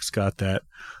a duck's got that,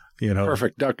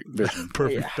 Perfect duck vision.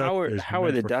 perfect Wait, duck vision how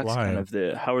are meant the for ducks flying. kind of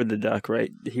the Howard the Duck,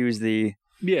 right? He was the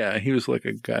Yeah, he was like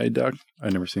a guide duck.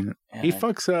 I've never seen it. He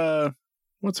fucks,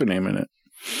 what's her name in it?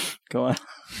 go on.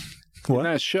 In What?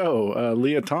 that show,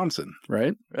 Leah Thompson,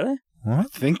 right? Really? I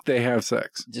What? think they have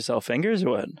sex. Just all fingers or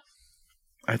what?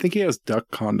 I think he has duck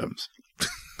condoms.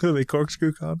 Are they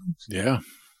corkscrew condoms? Yeah.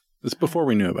 This is before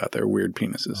we knew about their weird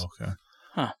penises. Okay.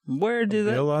 Huh. Where do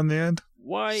they Bill on the end?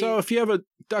 why So if you have a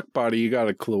duck body, you got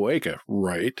a cloaca,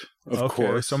 right? Of Okay,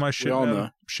 course. so am I We all know.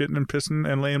 shitting and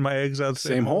pissing and laying my eggs out the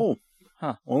Same hole.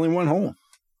 Huh. Only one hole.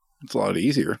 It's a lot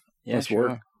easier. yeah, less sure.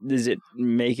 work. Does it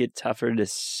make it tougher to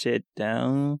sit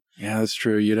down? Yeah, that's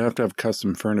true. You'd have to have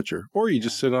custom furniture. Or you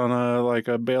just sit on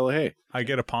a bale of hay. I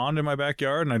get a pond in my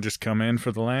backyard and I just come in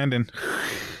for the landing.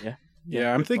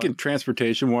 Yeah, I'm thinking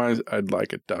transportation-wise, I'd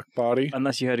like a duck body.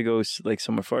 Unless you had to go like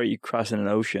somewhere far, you crossing an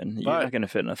ocean. You're But- not going to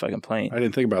fit in a fucking plane. I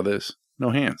didn't think about this.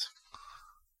 No hands.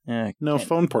 Yeah, No can't-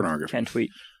 phone pornography. Can't tweet.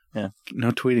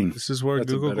 No tweeting. This is where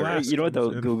That's a Google better- Glass You know what though?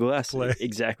 comes in. Google Glass. play.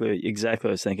 Exactly what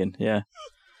I was thinking. Yeah.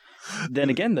 Then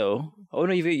again, though, oh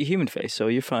no, you've got your human face, so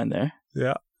you're fine there.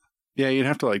 Yeah. Yeah, you'd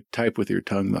have to like type with your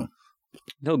tongue though.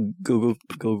 No, Google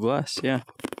Glass. Yeah,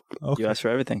 Okay. you ask for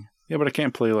everything. Yeah, but I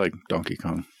can't play like Donkey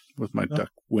Kong with my No.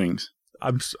 duck wings.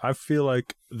 I feel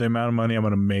like the amount of money I'm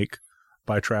going to make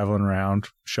by traveling around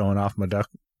showing off my duck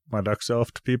my duck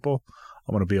self to people,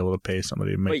 I'm going to be able to pay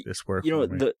somebody to make Wait, this work. You know,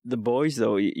 for me. the Boys,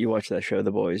 though, you watch that show,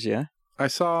 The Boys, yeah? I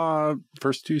saw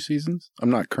first 2 seasons. I'm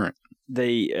not current.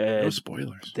 They No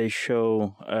spoilers. they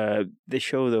show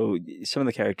though some of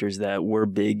the characters that were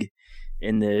big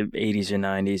in the 80s and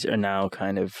 90s are now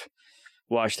kind of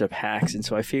washed up hacks, and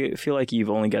so I feel like you've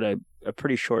only got a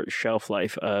pretty short shelf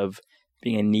life of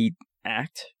being a neat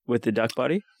act with the duck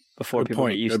body before people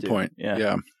get used to Good point. it.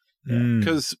 Yeah. Mm.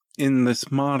 Because in this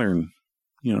modern,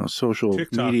 social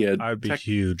TikTok, media, I'd be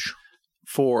huge.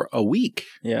 for a week.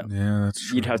 Yeah. Yeah, that's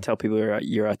true. You'd have to tell people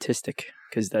you're autistic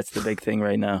because that's the big thing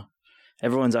right now.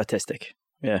 Everyone's autistic.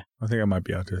 I think I might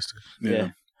be autistic. Yeah.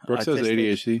 Brooks has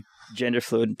Autistic. ADHD. Gender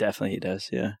fluid, definitely he does.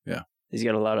 Yeah. Yeah. He's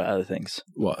got a lot of other things.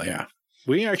 Well, yeah.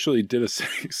 We actually did a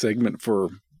segment for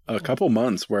a couple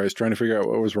months where I was trying to figure out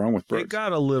what was wrong with It Brooks.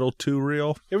 got a little too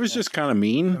real, It was just kind of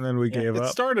mean. and then we gave It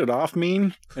up. started off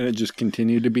mean, and it just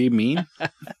continued to be mean.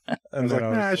 And was then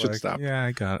like, nah, I should stop. Yeah,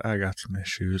 I got some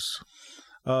issues.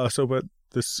 But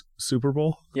this Super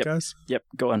Bowl, Yep. guys, Yep.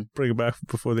 Go on. bring it back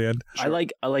before the end. I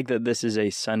like that this is a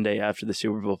Sunday after the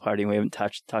Super Bowl party and we haven't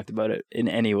talked about it in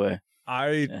any way. I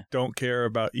Yeah. don't care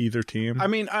about either team. I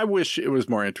mean, I wish it was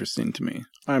more interesting to me.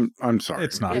 I'm sorry.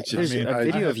 It's not. It's There's just, a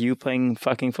video of you playing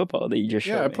fucking football that you just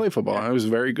showed Yeah, I me. play football. Yeah. I was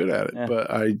very good at it, Yeah. but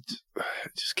I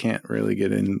just can't really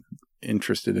get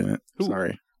interested in it. Who-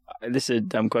 Sorry. This is a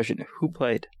dumb question. Who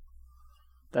played?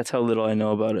 That's how little I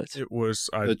know about it. It was.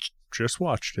 I The, just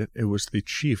watched it. It was the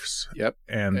Chiefs yep.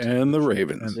 and And the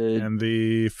Ravens. and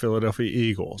the Philadelphia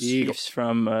Eagles. Chiefs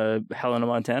from Helena,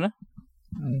 Montana.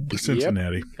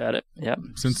 Cincinnati. Got it. Yep.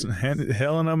 Cincinnati,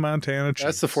 Helena, Montana. Chiefs.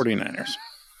 That's the 49ers.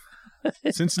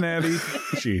 Cincinnati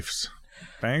Chiefs.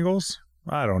 Bengals?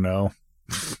 I don't know.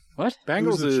 What?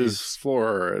 Bengals the is Chiefs?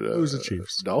 Florida. Who's the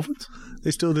Chiefs? Dolphins?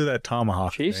 They still do that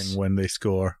tomahawk Chiefs? thing when they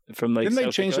score. From like Didn't they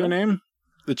South change Dakota? their name?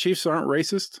 The Chiefs aren't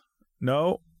racist?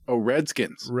 No, Oh,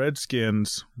 Redskins.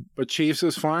 Redskins. But Chiefs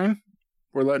is fine?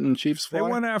 We're letting Chiefs fly? They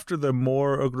went after the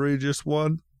more egregious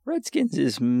one. Redskins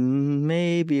is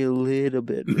maybe a little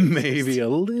bit. Maybe a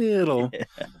little.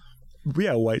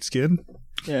 Yeah, white skin.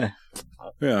 Yeah.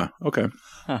 Yeah, okay.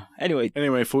 Huh. Anyway,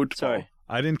 Anyway, football. sorry.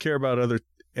 I didn't care about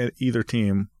either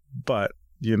team, but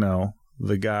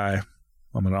the guy,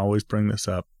 I'm gonna always bring this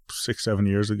up, 6-7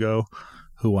 years ago,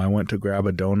 who I went to grab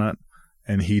a donut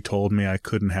and he told me I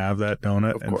couldn't have that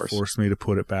donut Of and course. forced me to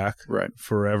put it back Right.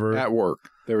 forever. At work,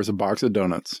 there was a box of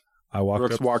donuts. I walked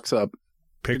Brooks up, walks up,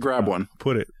 pick grab one.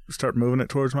 put it, start moving it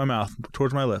towards my mouth,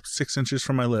 towards my lips, 6 inches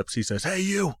from my lips. He says, "Hey,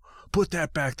 you, put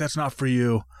that back. That's not for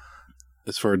you."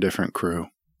 It's for a different crew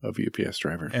of UPS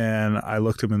drivers. And I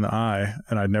looked him in the eye,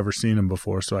 and I'd never seen him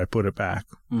before, so I put it back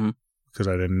Mhm. because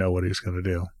I didn't know what he was going to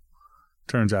do.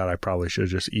 Turns out I probably should have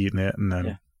just eaten it, and then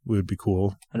Yeah. we would be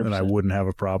cool, and I 100%. wouldn't have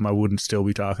a problem. I wouldn't still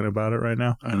be talking about it right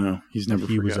now. I know. He's never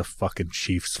He was forgot. a fucking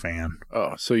Chiefs fan,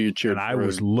 Oh, so you cheered and I for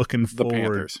was looking the forward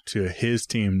Panthers. to his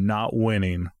team not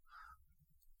winning,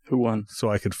 Who won? so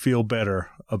I could feel better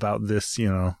about this.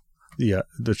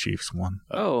 The Chiefs won.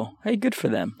 Oh, hey, good for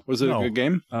them. Was it No. a good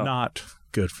game? Oh. Not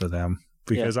good for them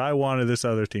because I wanted this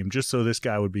other team just so this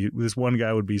one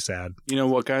guy would be sad. You know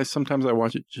what, guys? Sometimes I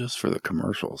watch it just for the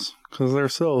commercials because they're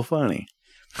so funny.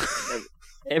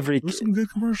 Every There's some good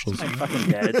commercials. my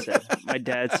fucking dad said. My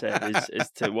dad said is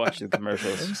to watch the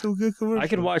commercials. There's some good commercials. I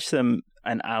could watch them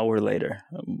an hour later.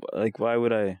 Like, why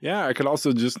would I? Yeah, I could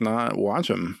also just not watch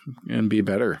them and be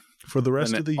better. For the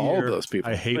rest than of the all year, of those people.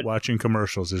 I hate But- watching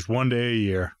commercials. There's one day a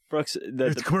year. Brooks,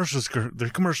 The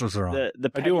commercials are on. the I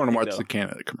petty do want to thing, watch though- the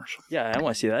Canada commercial. Yeah, I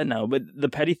want to see that now. But the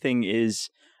petty thing is,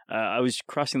 I was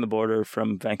crossing the border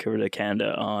from Vancouver to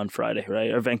Canada on Friday, right?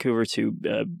 Or Vancouver to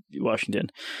Washington.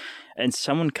 And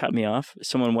someone cut me off.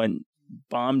 Someone went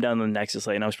bombed down the Nexus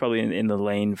lane. I was probably in the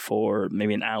lane for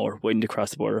maybe an hour waiting to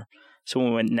cross the border.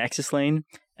 Someone went Nexus lane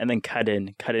and then cut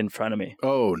in front of me.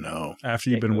 Oh, no. After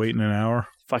you've been waiting an hour.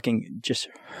 Fucking just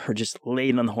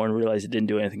laid on the horn, realized it didn't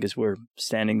do anything because we're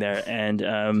standing there. And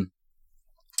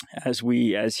as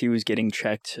he was getting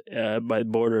checked by the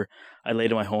border, I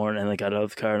laid on my horn and I got out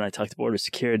of the car and I talked to border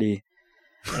security.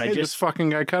 And I Hey, this just fucking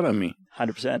guy cut on me.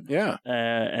 100%. Yeah.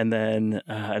 And then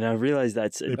and I realized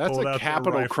that's They That's pulled a out their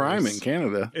capital crime in rifles.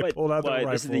 Canada. They pulled out their but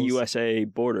rifles. this is the USA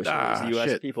border, so it's the US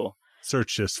shit. people.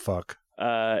 Search this fuck.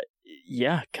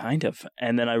 Yeah, kind of.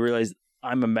 And then I realized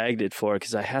I'm a magnet for it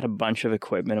because I had a bunch of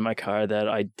equipment in my car that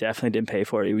I definitely didn't pay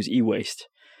for. It was e-waste.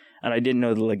 And I didn't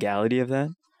know the legality of that.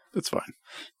 That's fine.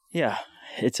 Yeah,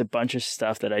 it's a bunch of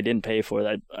stuff that I didn't pay for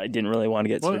that I didn't really want to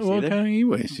get What switched kind either. of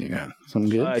e-waste you got? Some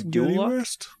good? Dual lock?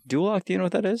 West? Dual lock, do you know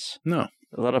what that is? No.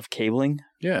 A lot of cabling.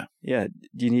 Yeah. Yeah,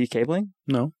 do you need cabling?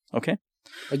 No. Okay.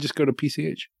 I just go to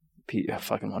PCH.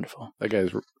 fucking wonderful. That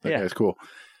Yeah. guy's cool.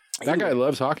 That guy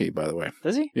loves hockey, by the way.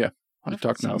 Does he? Yeah. What You if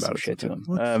talked I to him sell about some it shit to him?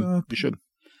 What's up? You should.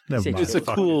 Never It's mind. It's a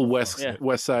Fuck cool Yeah.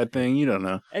 West Side thing. You don't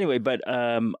know. Anyway, but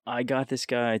I got this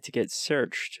guy to get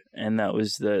searched, and that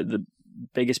was the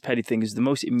biggest petty thing. Is the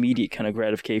most immediate kind of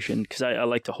gratification because I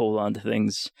like to hold on to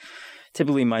things.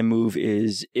 Typically, my move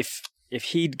is if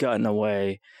he'd gotten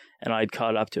away and I'd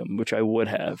caught up to him, which I would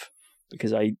have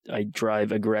because I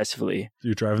drive aggressively.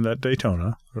 You're driving that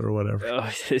Daytona or whatever.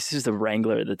 This is the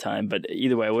Wrangler at the time, but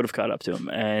either way, I would have caught up to him.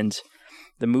 And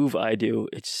the move I do,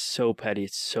 it's so petty,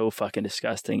 it's so fucking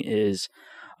disgusting, is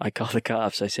I call the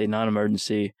cops. I say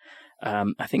non-emergency.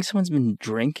 I think someone's been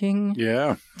drinking.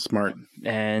 Yeah, smart.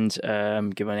 And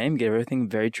give my name, give everything,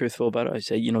 very truthful about it. I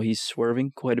say, he's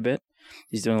swerving quite a bit.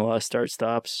 He's doing a lot of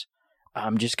start-stops.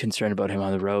 I'm just concerned about him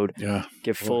on the road. Yeah.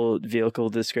 Give full vehicle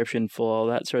description, full all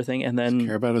that sort of thing. And then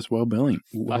Care about his well-being.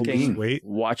 fucking Wait.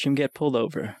 watch him get pulled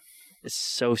over. It's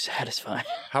so satisfying.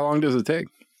 How long does it take?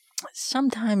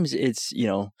 Sometimes it's,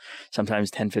 sometimes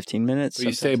 10, 15 minutes. But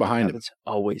you stay Sometimes it behind him. happens.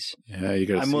 Always. Yeah, you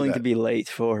got to I'm willing to be late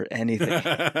for anything.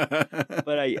 But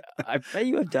But I bet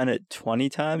you I've done it 20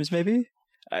 times maybe.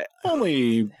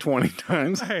 only 20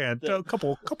 times. A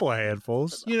couple of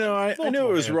handfuls. I knew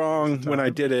it was wrong when I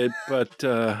did it, but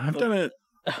I've done it,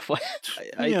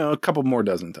 a couple more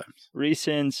dozen times.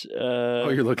 Recent.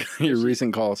 You're looking at your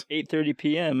recent calls. 8:30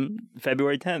 p.m.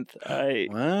 February 10th. I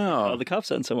Wow. called the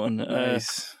cops on someone.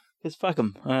 Nice. Because fuck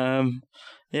them.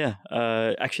 Yeah.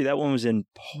 Actually, that one was in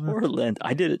Portland.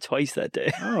 I did it twice that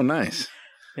day. Oh, nice.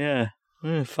 Yeah.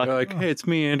 Fuck. You're like, hey, it's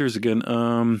me, Anders again.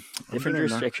 Different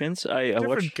jurisdictions. I watch.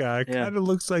 Different guy. yeah. Kind of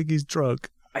looks like he's drunk.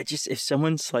 I just if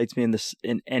someone slights me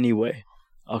in any way,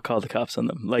 I'll call the cops on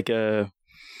them. Like a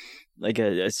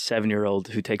 7-year-old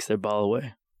who takes their ball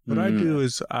away. What I do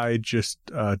is I just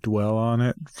dwell on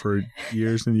it for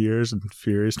years and years and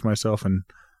furious to myself and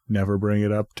never bring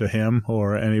it up to him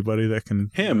or anybody that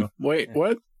can. Him. Wait,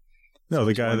 what? No,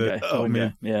 the guy One that guy. told me.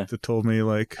 Yeah. Yeah. That told me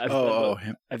like Have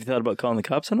Him. you thought about calling the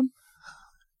cops on him?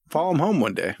 Follow him home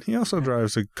one day. he also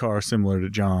drives a car similar to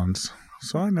John's,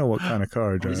 so I know what kind of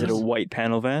car he drives. Is it a white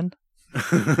panel van?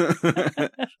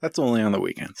 That's only on the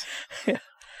weekends. Yeah.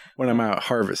 When I'm out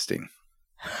harvesting.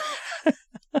 Wait,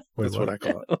 That's what I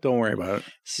call it. Don't worry about it.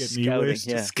 Getting Scouting. e-waste?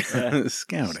 Yeah. Yeah.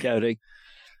 Scouting. Scouting.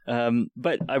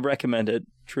 But I recommend it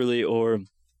truly, or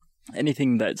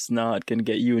anything that's not going to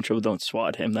get you in trouble. Don't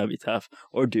swat him. That'd be tough.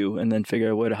 Or do, and then figure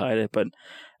out a way to hide it. But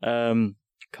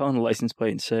call on the license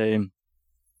plate and say,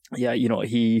 yeah,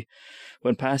 he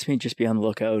went past me. Just be on the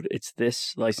lookout. It's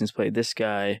this license plate, this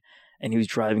guy, and he was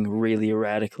driving really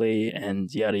erratically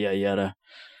and yada, yada, yada.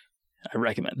 I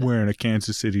recommend it. Wearing a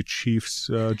Kansas City Chiefs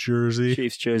jersey.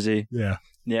 Chiefs jersey. Yeah,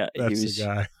 Yeah, that's the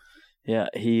guy. Yeah,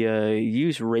 he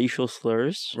used racial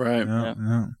slurs. Right. Yeah,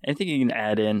 yeah. Anything you can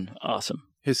add in, awesome.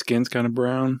 His skin's kind of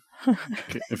brown.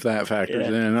 If that factors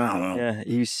Yeah. in, I don't know. Yeah,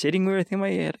 he was sitting where I think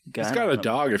he had a gun. He's got a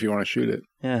dog if you want to shoot it.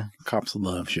 Yeah, Cops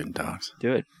love shooting dogs.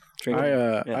 do it. Drink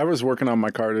it. Yeah. I was working on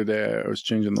my car today. I was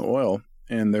changing the oil,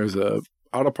 and there's a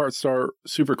auto parts store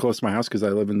super close to my house because I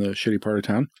live in the shitty part of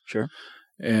town. Sure.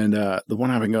 And the one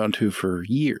I've been going to for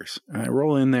years. And I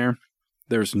roll in there.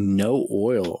 There's no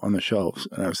oil on the shelves.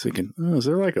 And I was thinking, is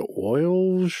there like an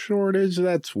oil shortage?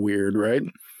 That's weird, right?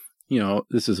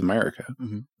 This is America.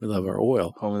 Mhm. We love our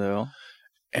oil. Home of the oil.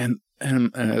 And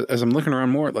as I'm looking around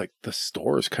more, like the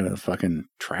store is kind of fucking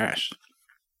trashed.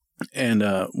 And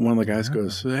one of the guys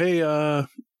goes, hey,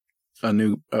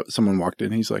 someone walked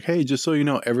in. He's like, hey, just so you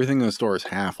know, everything in the store is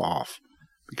half off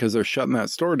because they're shutting that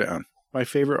store down. My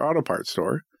favorite auto parts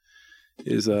store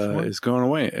is going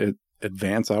away.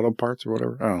 Advanced Auto Parts or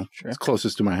whatever. I don't know. Sure. It's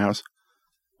closest to my house.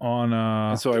 On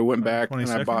And so I went back and I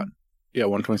 22nd? bought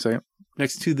 122nd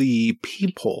next to the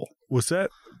Peephole. was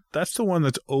that's the one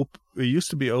that's open? It used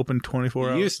to be open 24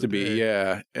 hours. It used to a be, day.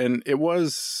 yeah, and it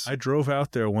was. I drove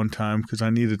out there one time because I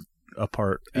needed a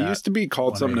part. It used to be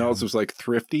called 1 something a.m. else. It was like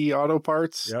Thrifty Auto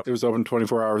Parts. Yep. It was open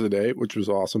 24 hours a day, which was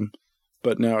awesome.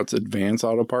 But now it's Advanced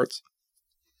Auto Parts.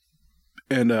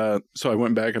 And so I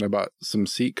went back and I bought some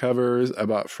seat covers. I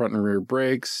bought front and rear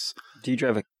brakes. Do you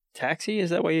drive a taxi? Is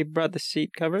that why you brought the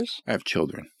seat covers? I have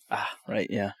children. Ah, right.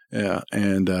 Yeah. Yeah,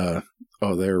 and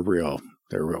they're real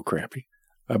crappy.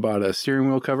 I bought a steering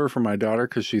wheel cover for my daughter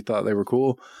because she thought they were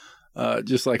cool.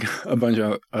 Just like a bunch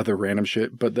of other random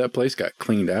shit. But that place got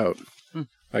cleaned out.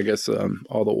 I guess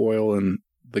all the oil, and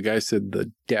the guy said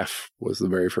the DEF was the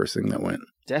very first thing that went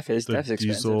DEF's expensive.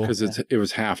 diesel. because it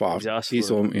was half off. Exhaust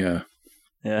Diesel, fluid. yeah.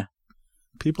 Yeah.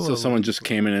 People So are, someone just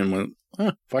came in and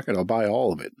went, fuck it, I'll buy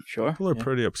all of it. Sure. people are Yeah.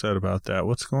 pretty upset about that.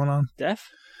 What's going on? DEF?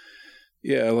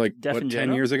 Yeah, like DEF in 10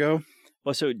 general? years ago?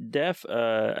 Well, so DEF,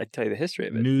 I tell you the history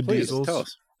of it. New Please diesels. tell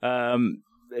us.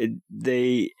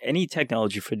 Any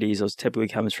technology for diesels typically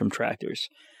comes from tractors.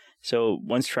 So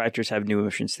once tractors have new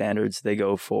emission standards, they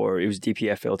go for, it was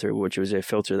DPF filter, which was a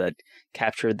filter that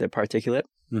captured the particulate.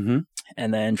 Mm-hmm.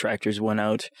 And then tractors went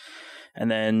out,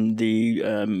 and then the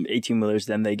 18-wheelers,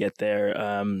 then they get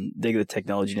they get the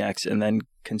technology next, and then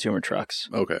consumer trucks.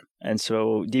 Okay. And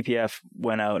so DPF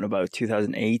went out in about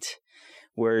 2008,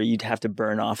 where you'd have to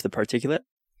burn off the particulate.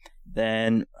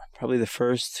 Then probably the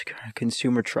first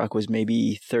consumer truck was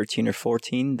maybe 13 or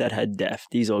 14 that had DEF,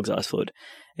 diesel exhaust fluid.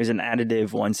 It was an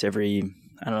additive once every,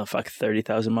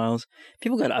 30,000 miles.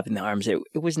 People got up in the arms. It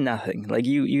was nothing. Like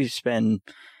you spend,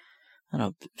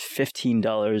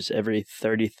 $15 every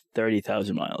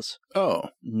 30,000 miles. Oh,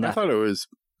 Nothing. I thought it was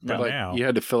No. like Now. you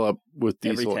had to fill up with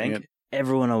Every diesel. tank.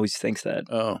 Everyone always thinks that.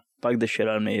 Oh, Bugged the shit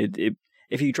out of me.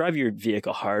 If you drive your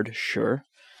vehicle hard, sure,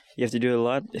 you have to do it a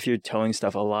lot. If you're towing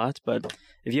stuff a lot, but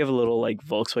if you have a little like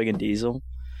Volkswagen diesel,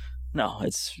 no,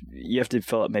 you have to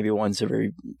fill up maybe once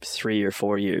every 3 or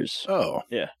 4 years. oh,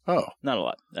 Yeah. oh, Not a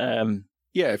lot.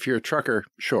 yeah. If you're a trucker,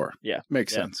 sure, Yeah.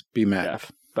 makes Yeah. sense. Be mad.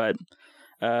 DEF. But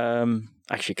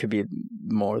actually, it could be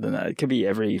more than that. It could be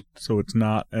every. So it's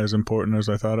not as important as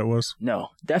I thought it was. No,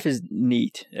 DEF is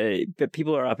neat, but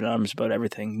people are up in arms about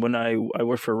everything. When I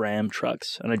worked for Ram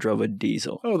Trucks and I drove a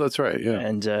diesel. Oh, that's right. Yeah.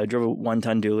 And drove a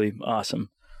 1-ton dually. Awesome.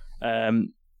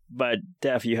 But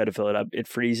DEF, you had to fill it up. It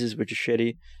freezes, which is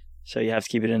shitty. So you have to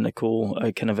keep it in a cool,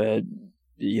 kind of a,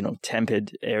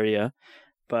 tempered area.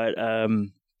 But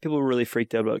people were really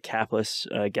freaked out about capless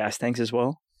gas tanks as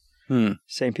well.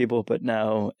 Same people, but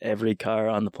now every car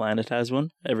on the planet has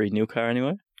one. Every new car,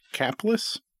 anyway.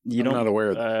 Capless? I'm not aware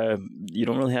of that. You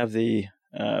don't really have the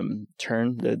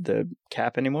the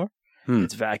cap anymore.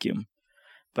 It's vacuum,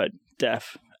 but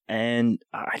DEF. And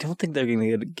I don't think they're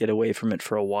going to get away from it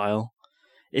for a while.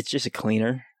 It's just a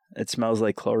cleaner. It smells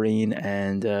like chlorine,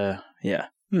 and yeah.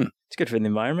 It's good for the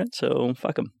environment, so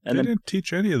fuck them. And They didn't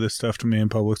teach any of this stuff to me in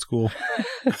public school.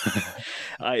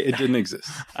 It didn't exist.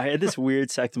 I had this weird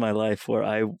sect of my life where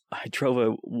I drove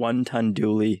a 1-ton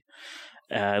dually.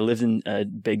 I lived in a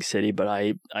big city, but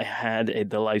I had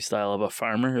the lifestyle of a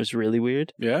farmer. It was really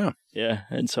weird. Yeah. Yeah,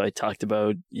 and so I talked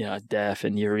about DEF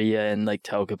and urea and like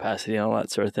tow capacity and all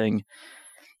that sort of thing.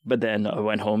 But then I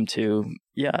went home to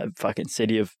a fucking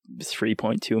city of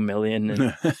 3.2 million, and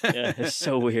yeah, it's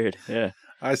so weird. Yeah.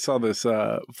 I saw this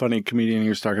funny comedian. He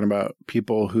was talking about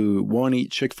people who won't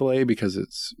eat Chick-fil-A because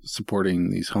it's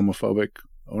supporting these homophobic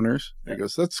owners. He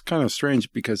goes, that's kind of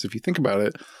strange because if you think about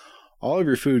it, all of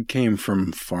your food came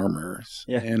from farmers.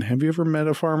 Yeah. And have you ever met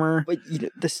a farmer? But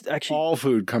this actually, All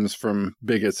food comes from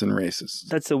bigots and racists.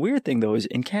 that's the weird thing though, is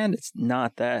in Canada, it's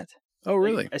not that. Oh,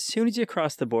 really? Like, as soon as you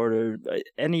cross the border,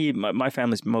 my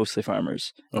family's mostly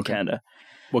farmers in Okay. Canada.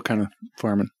 What kind of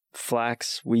farming?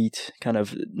 Flax, wheat, kind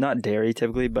of not dairy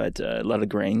typically, but a lot of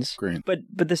grains. Grain. But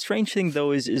the strange thing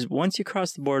though is once you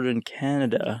cross the border in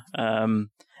Canada,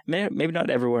 maybe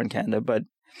not everywhere in Canada, but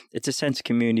it's a sense of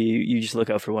community. You just look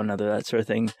out for one another, that sort of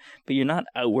thing. But you're not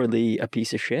outwardly a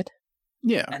piece of shit.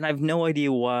 Yeah. And I have no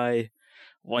idea why.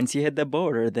 Once you hit the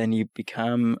border, then you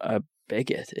become a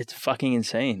bigot. It's fucking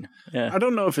insane. Yeah. I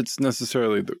don't know if it's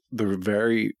necessarily the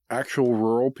very actual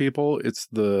rural people. It's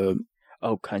the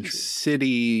Oh, country.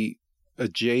 city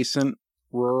adjacent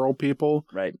rural people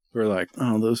Right. who are like,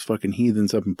 oh, those fucking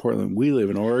heathens up in Portland. We live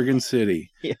in Oregon City.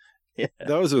 Yeah.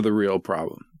 Those are the real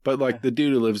problem. But like the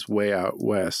dude who lives way out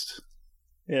west.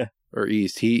 Yeah. Or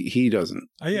east, he doesn't.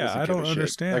 he Yeah, doesn't I give don't a shit.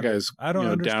 understand. That guy's I don't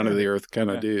down understand. to the earth kind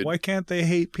of Yeah. dude. Why can't they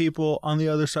hate people on the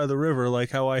other side of the river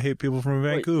like how I hate people from Wait,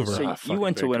 Vancouver? so you fucking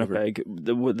went to Vancouver. Winnipeg.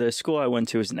 The school I went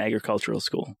to is an agricultural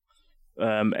school.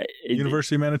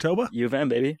 University of Manitoba? U of M,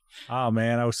 baby. Oh,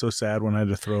 man, I was so sad when I had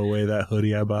to throw away that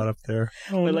hoodie I bought up there.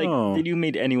 Oh, But like, no. did you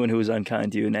meet anyone who was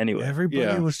unkind to you in any way? Everybody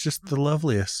Yeah. was just the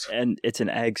loveliest. And it's an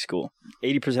ag school.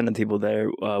 80% of the people there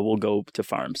will go to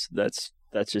farms. That's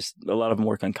just a lot of them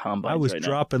work on combines. I was right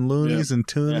dropping loonies and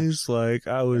toonies like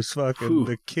I was fucking Whew.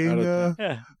 the king Out of, now.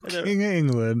 Yeah, they're king of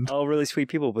England. all really sweet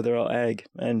people, but they're all ag.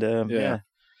 And yeah.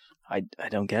 I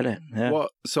don't get it. Yeah. Well,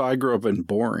 so I grew up in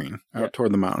Boring, out Yeah.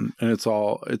 toward the mountain, and it's a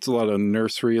lot of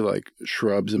nursery, like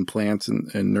shrubs and plants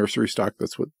and nursery stock.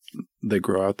 That's what they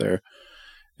grow out there.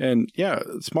 And yeah,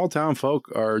 small town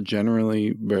folk are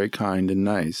generally very kind and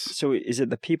nice. So is it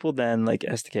the people then, like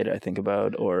Estacada, I think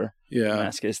about, or Yeah,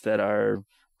 Damascus, that are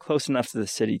close enough to the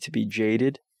city to be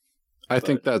jaded? I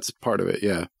think that's part of it.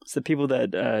 Yeah, It's the people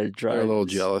that they're drive a little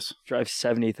jealous. drive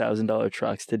 $70,000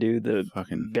 trucks to do the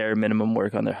Fucking bare minimum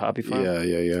work on their hobby farm.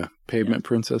 yeah. Pavement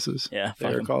princesses. Yeah, fuck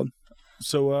They're 'em. called.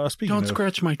 So speaking Don't of,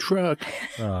 scratch my truck,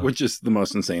 which is the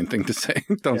most insane thing to say.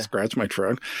 Don't scratch my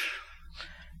truck.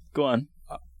 Go on.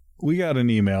 we got an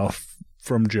email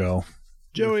from Joe.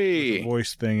 Joey. With a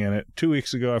voice thing in it 2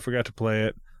 weeks ago. I forgot to play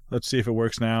it. Let's see if it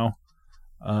works now.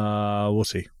 We'll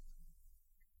see.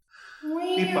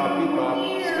 Beep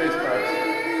bop, space box.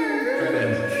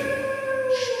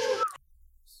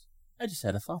 I just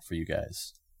had a thought for you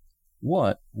guys.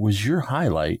 What was your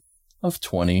highlight of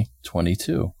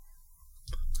 2022?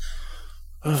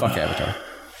 Fuck Avatar.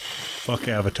 Fuck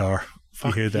Avatar.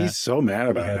 Fuck, you hear that? he's so mad I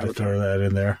about had to Avatar. throw that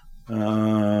in there.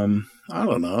 I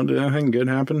don't know. Did anything good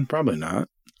happen? Probably not.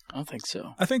 I don't think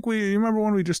so. I think you remember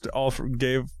when we just all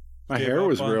gave. My Gave hair up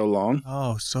was on- real long.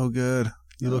 Oh, so good.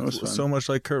 You That looked was fun. so much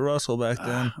like Kurt Russell back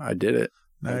then. I did it.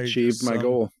 Now I you're achieved just my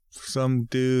goal. Some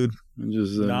dude.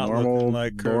 Just a Not normal, looking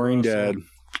like Kurt boring Russell. dad.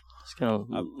 It's kind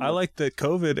of. I like that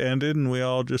COVID ended and we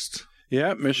all just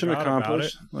Yeah, mission forgot about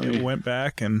accomplished. it went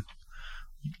back and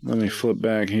Let me flip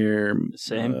back here.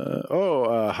 Same.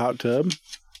 Hot tub.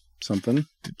 Something.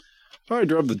 Oh, I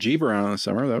drove the Jeep around in the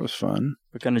summer. That was fun.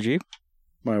 What kind of Jeep?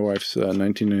 My wife's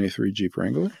 1993 Jeep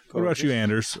Wrangler. what about you,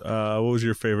 Anders? What was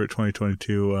your favorite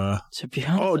 2022? To be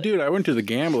honest. Oh, dude, I went to the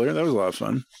Gambler. That was a lot of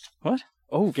fun. What?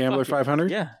 Oh, Gambler fuck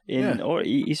 500? Yeah, in Yeah.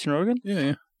 Eastern Oregon.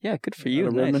 Yeah. Yeah, good for you. Out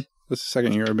of Nice. Redmond. That's the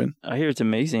second year I've been. I hear it's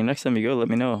amazing. Next time you go, let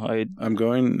me know. I'm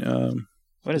going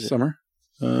What is this it? summer.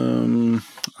 I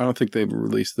don't think they've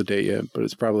released the date yet, but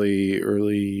it's probably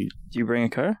early. Do you bring a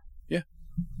car? Yeah.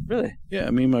 Really? Yeah,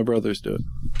 me and my brothers do it.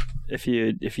 If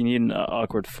you need an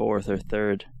awkward fourth or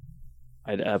third,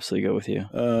 I'd absolutely go with you.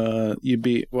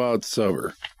 It's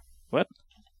sober. What?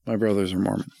 My brothers are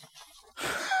Mormon.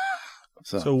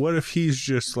 So what if he's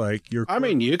just like your? I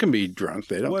mean, you can be drunk.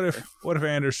 They don't. what if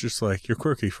Anders just like your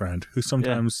quirky friend who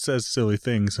sometimes says silly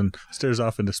things and stares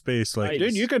off into space like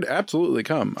Dude, you could absolutely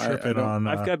come. tripping on?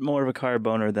 I've got more of a car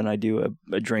boner than I do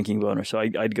a drinking boner, so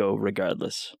I'd go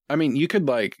regardless. I mean, you could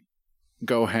like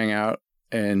go hang out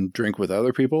and drink with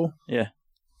other people. Yeah.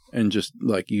 And just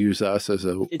like use us as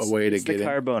a way to it's get the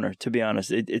car in. boner, to be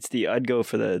honest. I'd go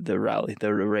for the rally,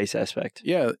 the race aspect.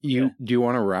 Yeah. Do you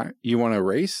want to You want to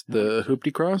race the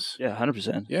hoopty cross? Yeah,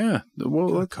 100%. Yeah.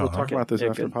 Well, we'll car. talk about this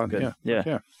after the pod. Good. Yeah.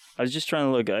 Yeah. I was just trying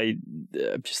to look.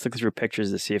 I'm just looking through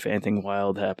pictures to see if anything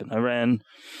wild happened. I ran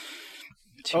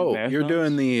 2 marathons. You're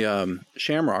doing the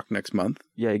Shamrock next month.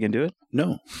 Yeah, you can do it?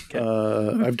 No. Okay.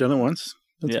 I've done it once.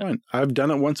 That's Yeah. fine. I've done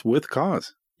it once with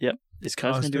Cause. Yep. Is Kaz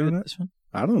Kaz going to do doing it it? this one?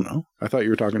 I don't know. I thought you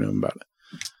were talking to him about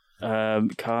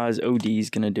it. Kaz OD's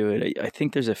going to do it. I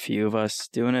think there's a few of us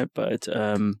doing it, but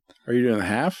Are you doing the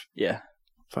half? yeah.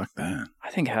 Fuck that. I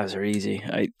think halves are easy.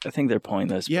 I think they're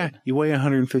pointless. Yeah, but you weigh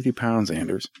 150 pounds,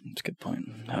 Anders. that's a good point.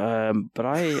 But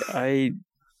I,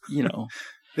 you know,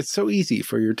 It's so easy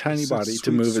for your tiny It's that body to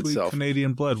sweet, move sweet itself.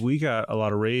 Canadian blood. We got a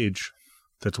lot of rage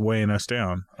that's weighing us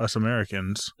down, us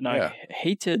Americans. and Yeah. I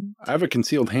hate to. I have a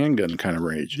concealed handgun kind of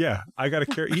rage. Yeah, I got to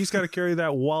carry. He's got to carry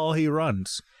that while he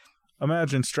runs.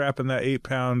 Imagine strapping that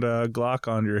 8-pound Glock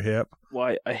on your hip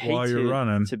Why I hate while you're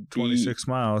running to be 26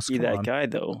 miles. be Come that on. guy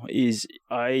though. Is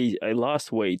I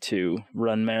lost weight to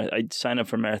run marathon. I signed up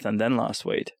for marathon, then lost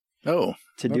weight Oh,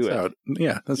 to do it.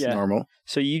 That's Yeah. normal.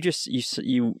 So you just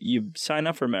you sign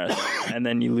up for marathon and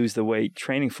then you lose the weight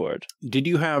training for it. Did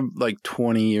you have like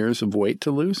 20 years of weight to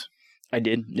lose? I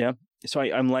did, yeah. So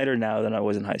I'm lighter now than I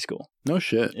was in high school. No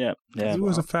shit. Yeah, yeah. He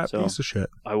was a fat So- piece of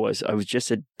shit. I was just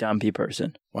a dumpy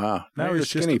person. Wow. Now you're he's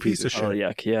just a piece of shit. Oh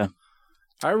yuck, yeah.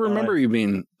 I remember you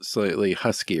being slightly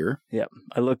huskier.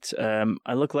 I looked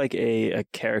like a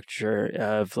caricature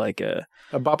of like a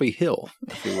A Bobby Hill,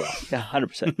 if you will. yeah,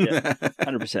 100%. Yeah,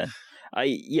 100%.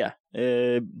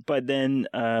 But then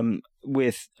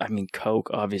coke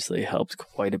obviously helped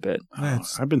quite a bit.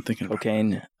 I've been thinking about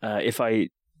Cocaine. If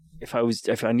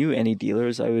I knew any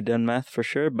dealers, I would have done meth for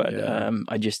sure. But Yeah.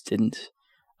 I just didn't.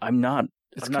 I'm not.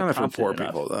 It's I'm not kind of for poor confident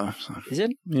people, though. So. Is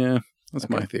it? Yeah, that's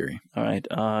Okay. my theory. All right.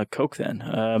 Coke then.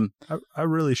 I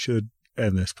really should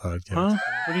end this podcast. Huh?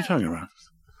 What are you talking about?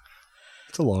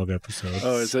 It's a long episode.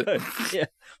 Oh, is it? Yeah,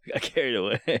 we got carried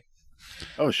away.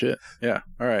 Oh, shit. Yeah.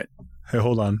 All right. Hey,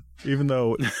 hold on. Even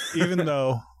though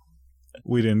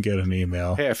we didn't get an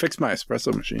email, Hey, I fixed my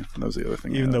espresso machine. That was the other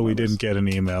thing. even though we didn't get an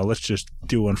email, let's just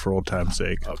do one for old time's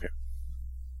sake. Okay.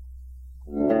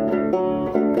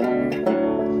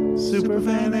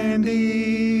 Superfan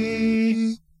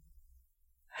Andy.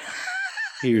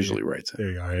 He usually writes it.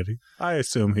 There you are, Eddie. I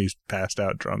assume he's passed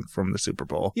out drunk from the Super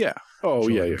Bowl. Yeah. Oh,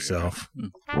 Enjoy yeah. yourself.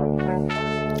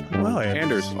 Well,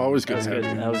 Anders, always good That's to have good.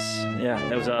 you.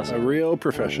 That was A awesome. real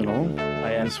professional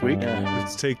I am this week. Yeah.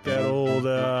 let's take that old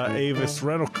Avis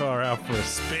rental car out for a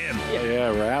spin. Oh, yeah,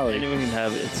 rally. Anyone can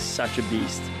have it. It's such a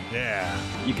beast. Yeah.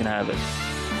 You can have it.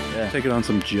 Yeah. Take it on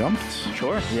some jumps,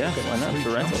 Sure. Yeah. Why not? Sweet For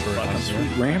rental. jumps around. Fuck,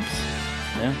 sweet ramps.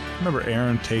 Yeah. Remember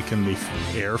Aaron taking the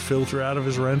air filter out of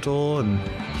his rental and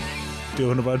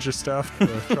doing a bunch of stuff to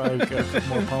try to get a couple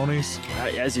more ponies?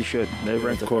 As you should. The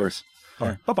rental. Of course. All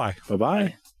right. Bye-bye.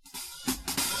 Bye-bye.